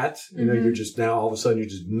like that, you're just now all of a sudden you're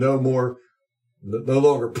just no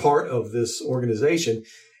longer part of this organization.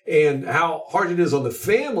 And how hard it is on the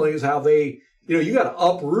families, how they, you got to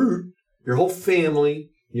uproot your whole family,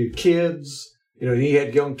 your kids. He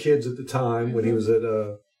had young kids at the time when he was at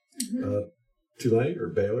Tulane or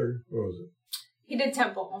Baylor. What was it? He did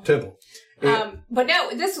Temple. And, but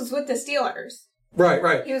no, this was with the Steelers.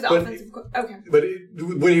 Right. He was offensive. Okay. But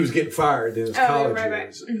when he was getting fired in his college right.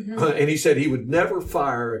 years, Mm-hmm. And he said he would never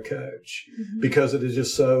fire a coach because it is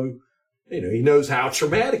just so, he knows how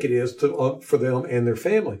traumatic it is for them and their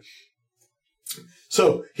family.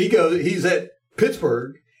 So he's at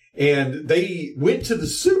Pittsburgh, and they went to the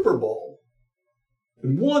Super Bowl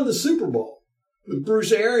and won the Super Bowl with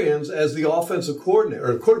Bruce Arians as the offensive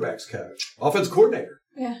coordinator, or quarterback's coach, offensive coordinator.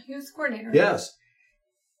 Yeah, he was the coordinator. Yes.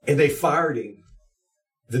 And they fired him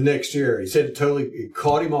the next year. He said it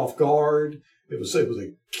caught him off guard. It was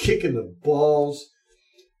a kick in the balls.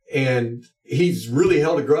 And he's really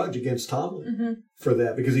held a grudge against Tomlin for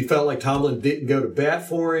that because he felt like Tomlin didn't go to bat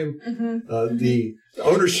for him. The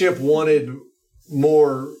ownership wanted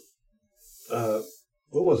more, more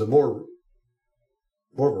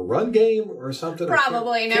of a run game or something?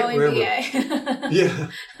 Probably, no NBA. Yeah.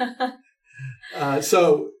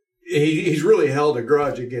 So he's really held a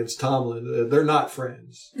grudge against Tomlin. They're not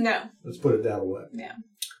friends. No. Let's put it that way. Yeah.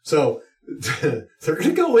 So they're going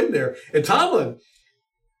to go in there. And Tomlin,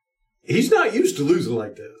 he's not used to losing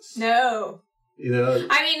like this. No.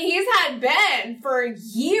 I mean, he's had Ben for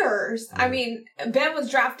years. I mean, Ben was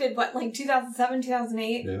drafted, 2007,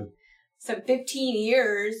 2008? Yeah. So 15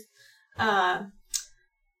 years.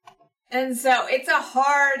 And so it's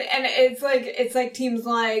and it's like teams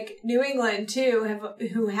like New England too,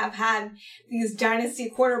 who have had these dynasty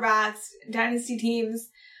quarterbacks, dynasty teams.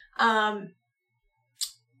 Now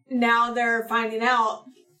they're finding out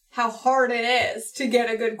how hard it is to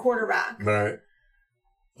get a good quarterback. Right.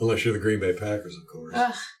 Unless you're the Green Bay Packers, of course.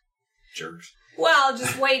 Ugh. Jerks. Well,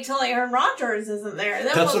 just wait till Aaron Rodgers isn't there.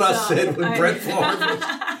 Then That's what I said when Brett Favre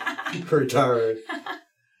was retired.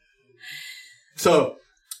 So,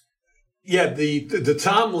 yeah, the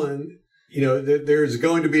Tomlin, there's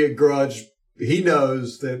going to be a grudge. He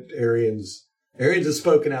knows that Arians has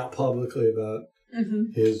spoken out publicly about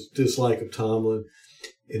his dislike of Tomlin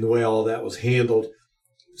and the way all that was handled.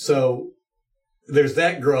 So there's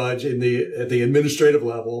that grudge at the administrative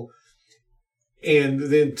level. And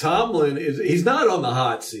then Tomlin he's not on the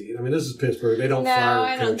hot seat. I mean, this is Pittsburgh. They don't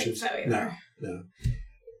fire coaches. No, I don't think so either.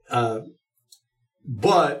 No.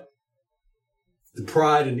 But the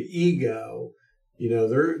pride and ego,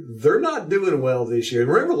 they're not doing well this year.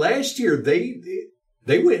 And remember last year they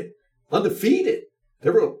went undefeated. They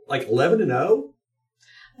were like 11-0.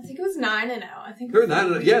 I think it was 9-0. I think they were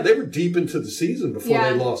 9-0. Yeah, they were deep into the season before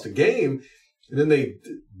they lost a game, and then they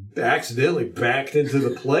accidentally backed into the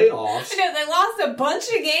playoffs. I know, they lost a bunch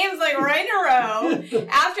of games right in a row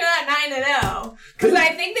after that 9-0. Because I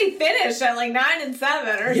think they finished at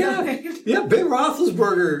 9-7 or something. Yeah, Ben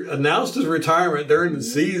Roethlisberger announced his retirement during the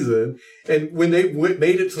season, and when they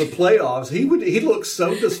made it to the playoffs, he looked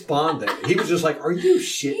so despondent. He was just like, "Are you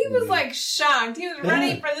shitting He was me?" Shocked. He was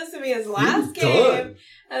ready for this to be his last game, done.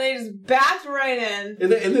 and they just backed right in.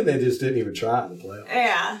 And then they just didn't even try in the playoffs.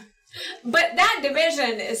 Yeah. But that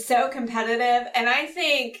division is so competitive, and I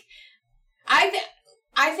think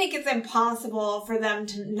it's impossible for them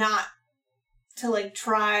to not to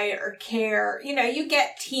try or care. You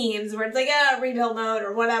get teams where it's rebuild mode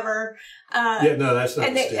or whatever. No, that's not.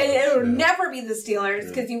 And it'll never be the Steelers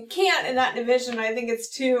because you can't in that division. I think it's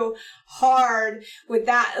too hard with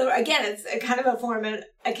that. Again, it's a kind of a form of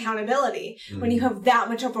accountability when you have that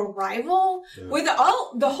much of a rival with the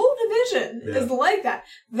whole division is like that.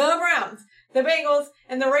 The Browns, the Bengals,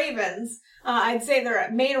 and the Ravens. I'd say their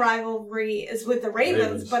main rivalry is with the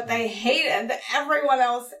Ravens, but they hate it. Everyone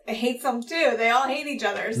else hates them too. They all hate each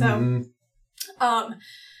other. So,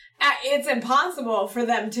 it's impossible for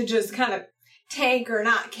them to just kind of tank or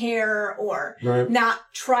not care or not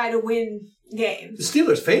try to win games. The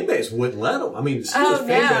Steelers fan base wouldn't let them. I mean, the Steelers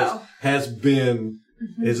fan base has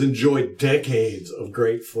enjoyed decades of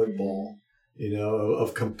great football,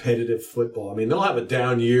 of competitive football. I mean, they'll have a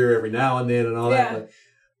down year every now and then and all that, but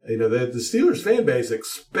the Steelers fan base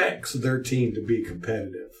expects their team to be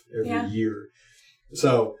competitive every year.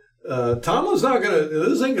 So, Tomlin's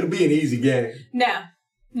this ain't going to be an easy game. No.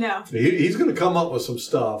 He's going to come up with some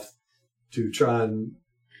stuff to try and,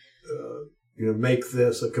 make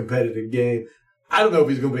this a competitive game. I don't know if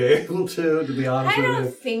he's going to be able to be honest with you. I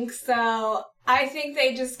don't think so. I think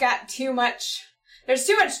they just got too much. There's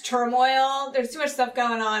too much turmoil. There's too much stuff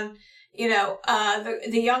going on. The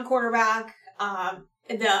young quarterback,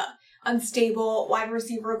 the unstable wide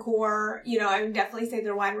receiver core. I would definitely say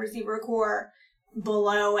their wide receiver core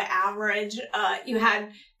below average. You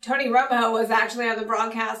had Tony Romo was actually on the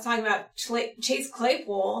broadcast talking about Chase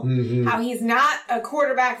Claypool, how he's not a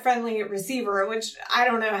quarterback friendly receiver, which I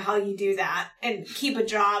don't know how you do that and keep a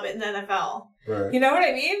job in the NFL. Right. You know what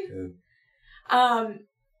I mean? Yeah.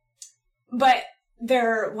 But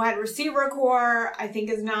Their wide receiver core, I think,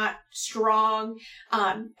 is not strong.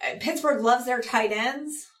 Pittsburgh loves their tight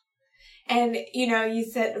ends. And, you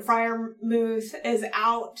said Freiermuth is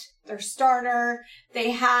out, their starter.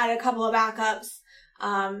 They had a couple of backups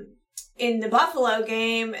in the Buffalo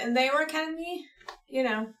game, and they were kind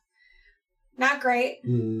of, not great.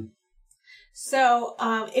 Mm-hmm. So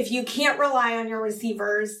if you can't rely on your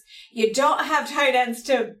receivers, you don't have tight ends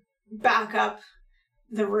to back up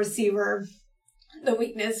the receiver, the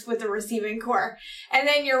weakness with the receiving core. And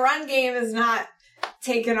then your run game is not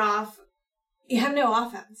taken off. You have no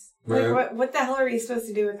offense. Right. Like, what the hell are you supposed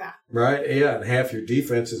to do with that? Right, yeah, and half your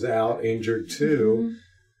defense is out, injured too. Mm-hmm.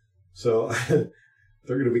 So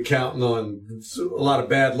they're going to be counting on a lot of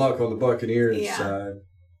bad luck on the Buccaneers side.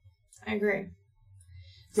 I agree.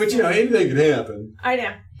 Which, anything can happen. I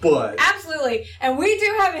know. But absolutely. And we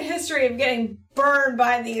do have a history of getting burned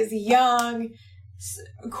by these young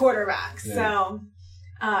quarterbacks. Yeah. So,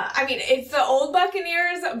 it's the old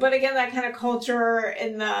Buccaneers, but again, that kind of culture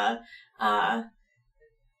in the...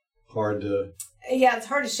 hard to... Yeah, it's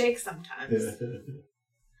hard to shake sometimes.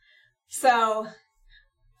 So,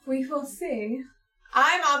 we will see.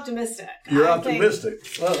 I'm optimistic. You're optimistic.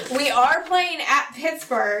 We are playing at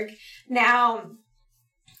Pittsburgh. Now,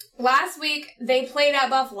 last week, they played at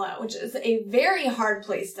Buffalo, which is a very hard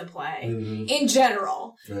place to play in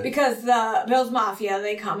general. Right. Because the Bills Mafia,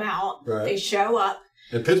 they come out, they show up.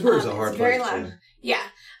 And Pittsburgh's a hard place to play. Yeah.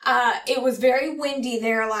 It was very windy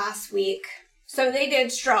there last week, so they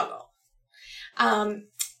did struggle.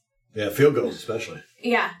 Field goals especially.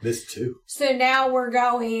 Yeah. Missed 2. So now we're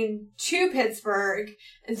going to Pittsburgh.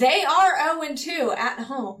 They are 0-2 at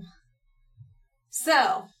home.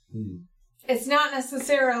 So, it's not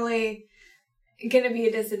necessarily going to be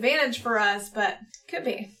a disadvantage for us, but could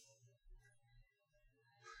be.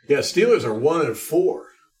 Yeah, Steelers are 1-4.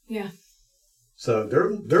 Yeah. So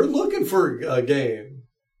they're looking for a game.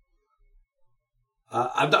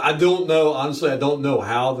 I don't know. Honestly, I don't know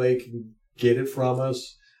how they can get it from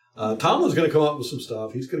us. Tomlin's going to come up with some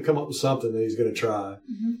stuff. He's going to come up with something that he's going to try.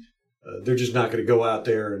 Mm-hmm. They're just not going to go out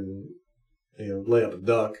there and lay up a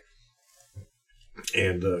duck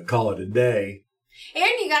and call it a day.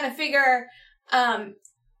 And you got to figure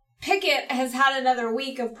Pickett has had another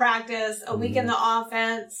week of practice, a week in the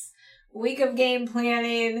offense, week of game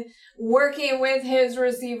planning, working with his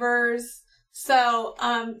receivers. So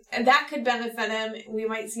that could benefit him. We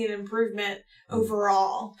might see an improvement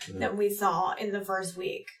overall than we saw in the first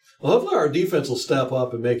week. Well, hopefully our defense will step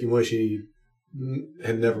up and make him wish he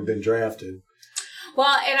had never been drafted.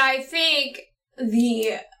 Well, and I think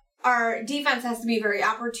our defense has to be very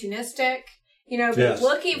opportunistic.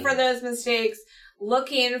 Looking for those mistakes,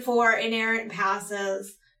 looking for inerrant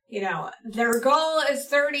passes. Their goal is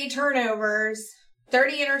 30 turnovers,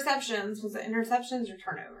 30 interceptions. Was it interceptions or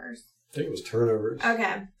turnovers? I think it was turnovers.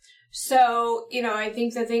 Okay. So, I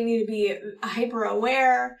think that they need to be hyper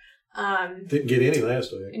aware. Didn't get any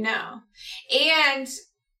last week. No. And,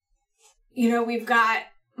 we've got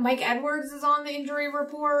Mike Edwards is on the injury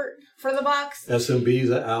report for the Bucs.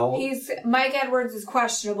 SMB's out. Mike Edwards is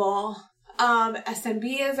questionable.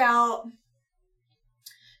 SMB is out.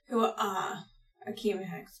 Akeem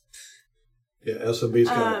Hicks. Yeah, SMB's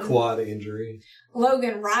got a quad injury.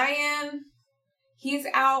 Logan Ryan, he's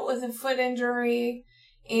out with a foot injury.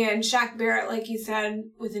 And Shaq Barrett, like you said,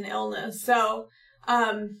 with an illness. So,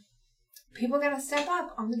 people got to step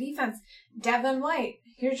up on the defense. Devin White,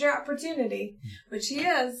 here's your opportunity, which he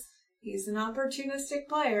is. He's an opportunistic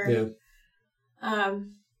player. Yeah.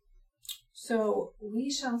 So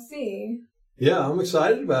we shall see. Yeah, I'm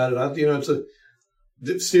excited about it.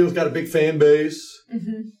 Steel's got a big fan base.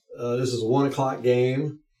 Mm-hmm. This is a 1:00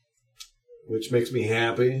 game, which makes me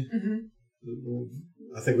happy. Mm-hmm.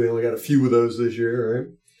 I think we only got a few of those this year, right?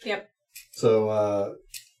 Yep. So,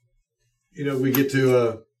 we get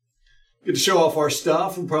to show off our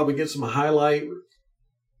stuff and probably get some highlight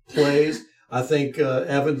plays. I think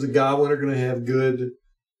Evans and Godwin are going to have good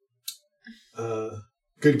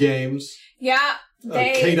games. Yeah.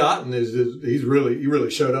 Kate Otten he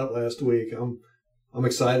really showed up last week. I'm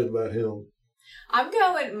excited about him. I'm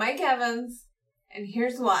going Mike Evans, and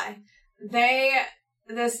here's why. The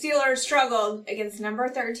Steelers struggled against number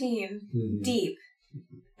 13 deep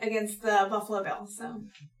against the Buffalo Bills. So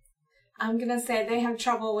I'm going to say they have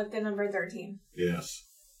trouble with the number 13. Yes.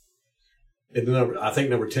 And I think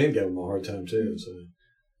number 10 gave them a hard time too. So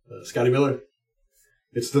Scotty Miller,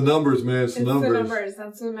 it's the numbers, man. It's the numbers.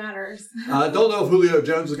 That's what matters. I don't know if Julio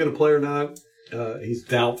Jones is going to play or not. He's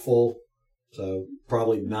doubtful. So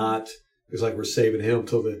probably not. Looks like we're saving him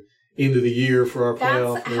till the end of the year for our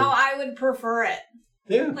playoff. That's how I would prefer it.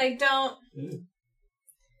 Yeah. Like, don't. Yeah.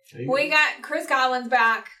 We got Chris Godwin's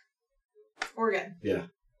back. We're good. Yeah.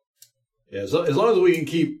 As long as we can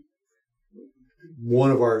keep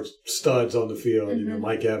one of our studs on the field,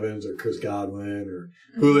 Mike Evans or Chris Godwin or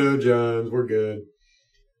Julio Jones, we're good.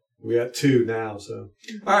 We got 2 now, so.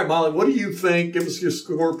 All right, Molly, what do you think? Give us your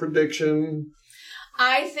score prediction.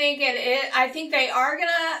 I think I think they are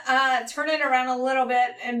gonna turn it around a little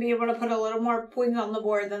bit and be able to put a little more points on the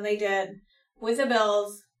board than they did with the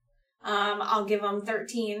Bills. I'll give them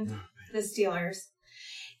 13, the Steelers,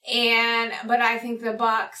 but I think the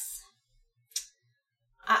Bucs.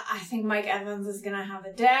 I think Mike Evans is gonna have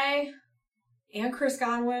a day, and Chris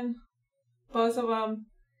Godwin, both of them.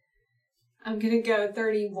 I'm going to go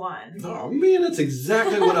 31. Oh, man, that's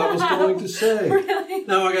exactly what I was going to say. Really?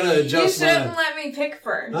 Now I got to adjust You shouldn't let me pick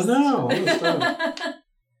first. I know.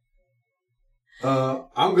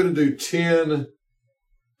 I'm going to do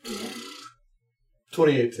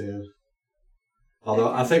 28-10.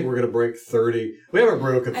 Although I think we're going to break 30. We haven't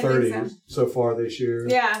broken 30 so far this year.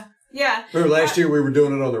 Yeah. Yeah. Remember last year we were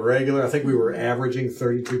doing it on the regular? I think we were averaging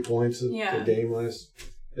 32 points a game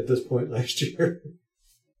at this point last year.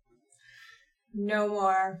 No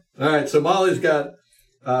more. All right, so Molly's got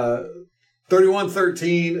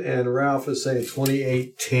 31-13, and Ralph is saying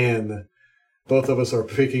 28-10. Both of us are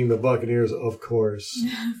picking the Buccaneers, of course.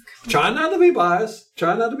 Try not to be biased.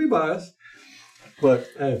 But,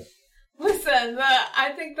 hey. Listen,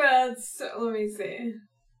 I think that's... Let me see.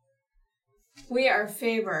 We are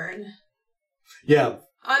favored. Yeah,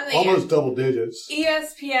 on the almost double digits.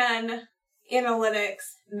 ESPN Analytics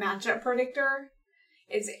matchup predictor.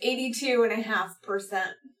 It's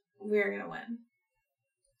 82.5% we're going to win.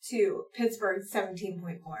 To Pittsburgh's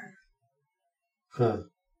 17.4. Huh.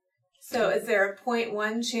 So is there a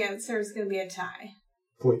 0.1 chance there's going to be a tie?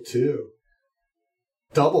 0.2.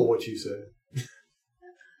 Double what you said.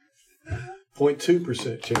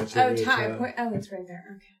 0.2% chance. Oh, tie. Oh, it's right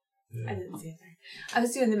there. Okay. Yeah. I didn't see it there. I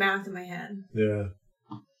was doing the math in my head. Yeah.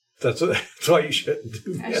 That's why you shouldn't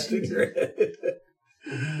do math in your head.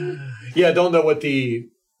 Yeah, I don't know what the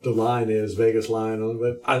line is, Vegas line on,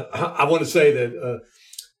 but I want to say that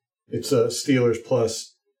it's Steelers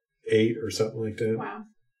plus 8 or something like that. Wow.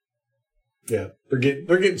 Yeah, they're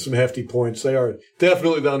getting some hefty points. They are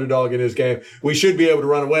definitely the underdog in this game. We should be able to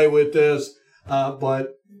run away with this,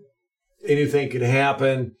 but anything can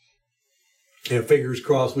happen. And fingers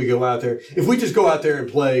crossed we go out there. If we just go out there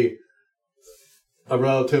and play a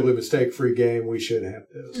relatively mistake-free game, we should have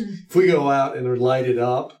this. Mm-hmm. If we go out and they're lighted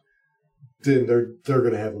up, then they're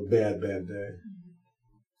going to have a bad day.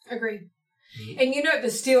 Agree. Mm-hmm. And you know the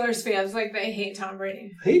Steelers fans, like, they hate Tom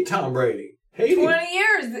Brady. Hate Tom Brady. Hate 20 him.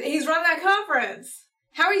 years. He's run that conference.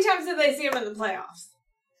 How many times did they see him in the playoffs?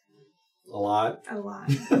 A lot. A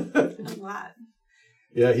lot.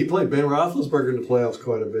 Yeah, he played Ben Roethlisberger in the playoffs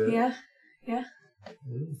quite a bit. Yeah.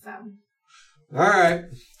 So. All right.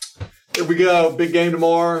 Here we go. Big game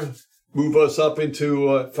tomorrow. Move us up into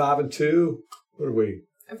 5-2. What are we?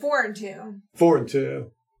 4-2. 4-2.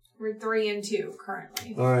 We're 3-2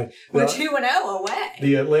 currently. All right. We're 2-0 away.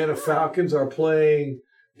 The Atlanta Falcons are playing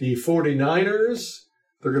the 49ers.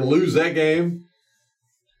 They're going to lose that game.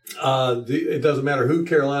 It doesn't matter who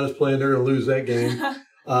Carolina's playing. They're going to lose that game.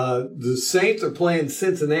 The Saints are playing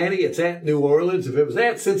Cincinnati. It's at New Orleans. If it was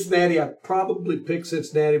at Cincinnati, I'd probably pick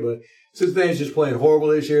Cincinnati, but Cincinnati's just playing horrible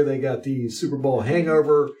this year. They got the Super Bowl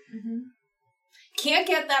hangover. Mm-hmm. Can't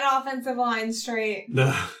get that offensive line straight.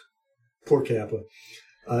 No. Poor Kappa.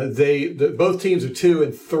 Both teams are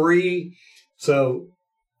 2-3, so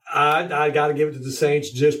I got to give it to the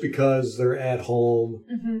Saints just because they're at home.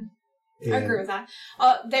 Mm-hmm. I agree with that.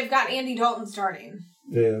 They've got Andy Dalton starting.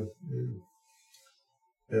 Yeah.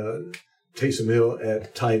 Taysom Hill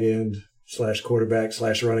at tight end / quarterback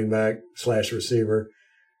 / running back / receiver.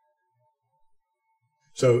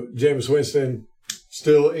 So Jameis Winston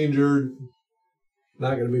still injured,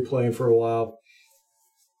 not going to be playing for a while.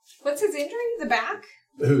 What's his injury? The back?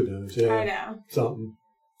 Who knows? Yeah, I know.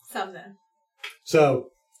 Something. So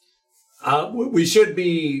we should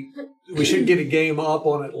get a game up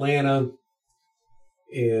on Atlanta,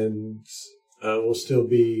 and we'll still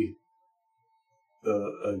be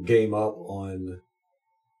a game up on.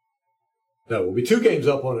 No, we'll be 2 games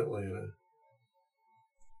up on Atlanta,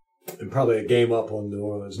 and probably a game up on New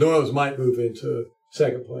Orleans. New Orleans might move into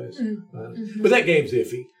second place, but that game's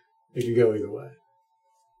iffy. It can go either way.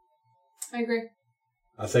 I agree.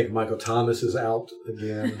 I think Michael Thomas is out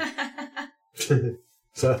again.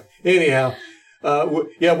 So anyhow,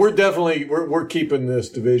 we're definitely we're keeping this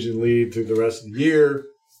division lead through the rest of the year.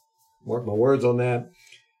 Mark my words on that,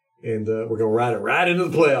 and we're going to ride it right into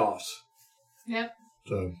the playoffs. Yep.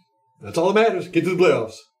 So that's all that matters. Get to the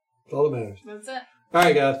playoffs. That's all that matters. That's it. All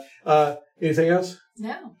right, guys. Anything else?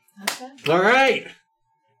 No, that's it. All right.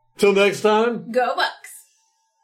 Till next time. Go Bucks.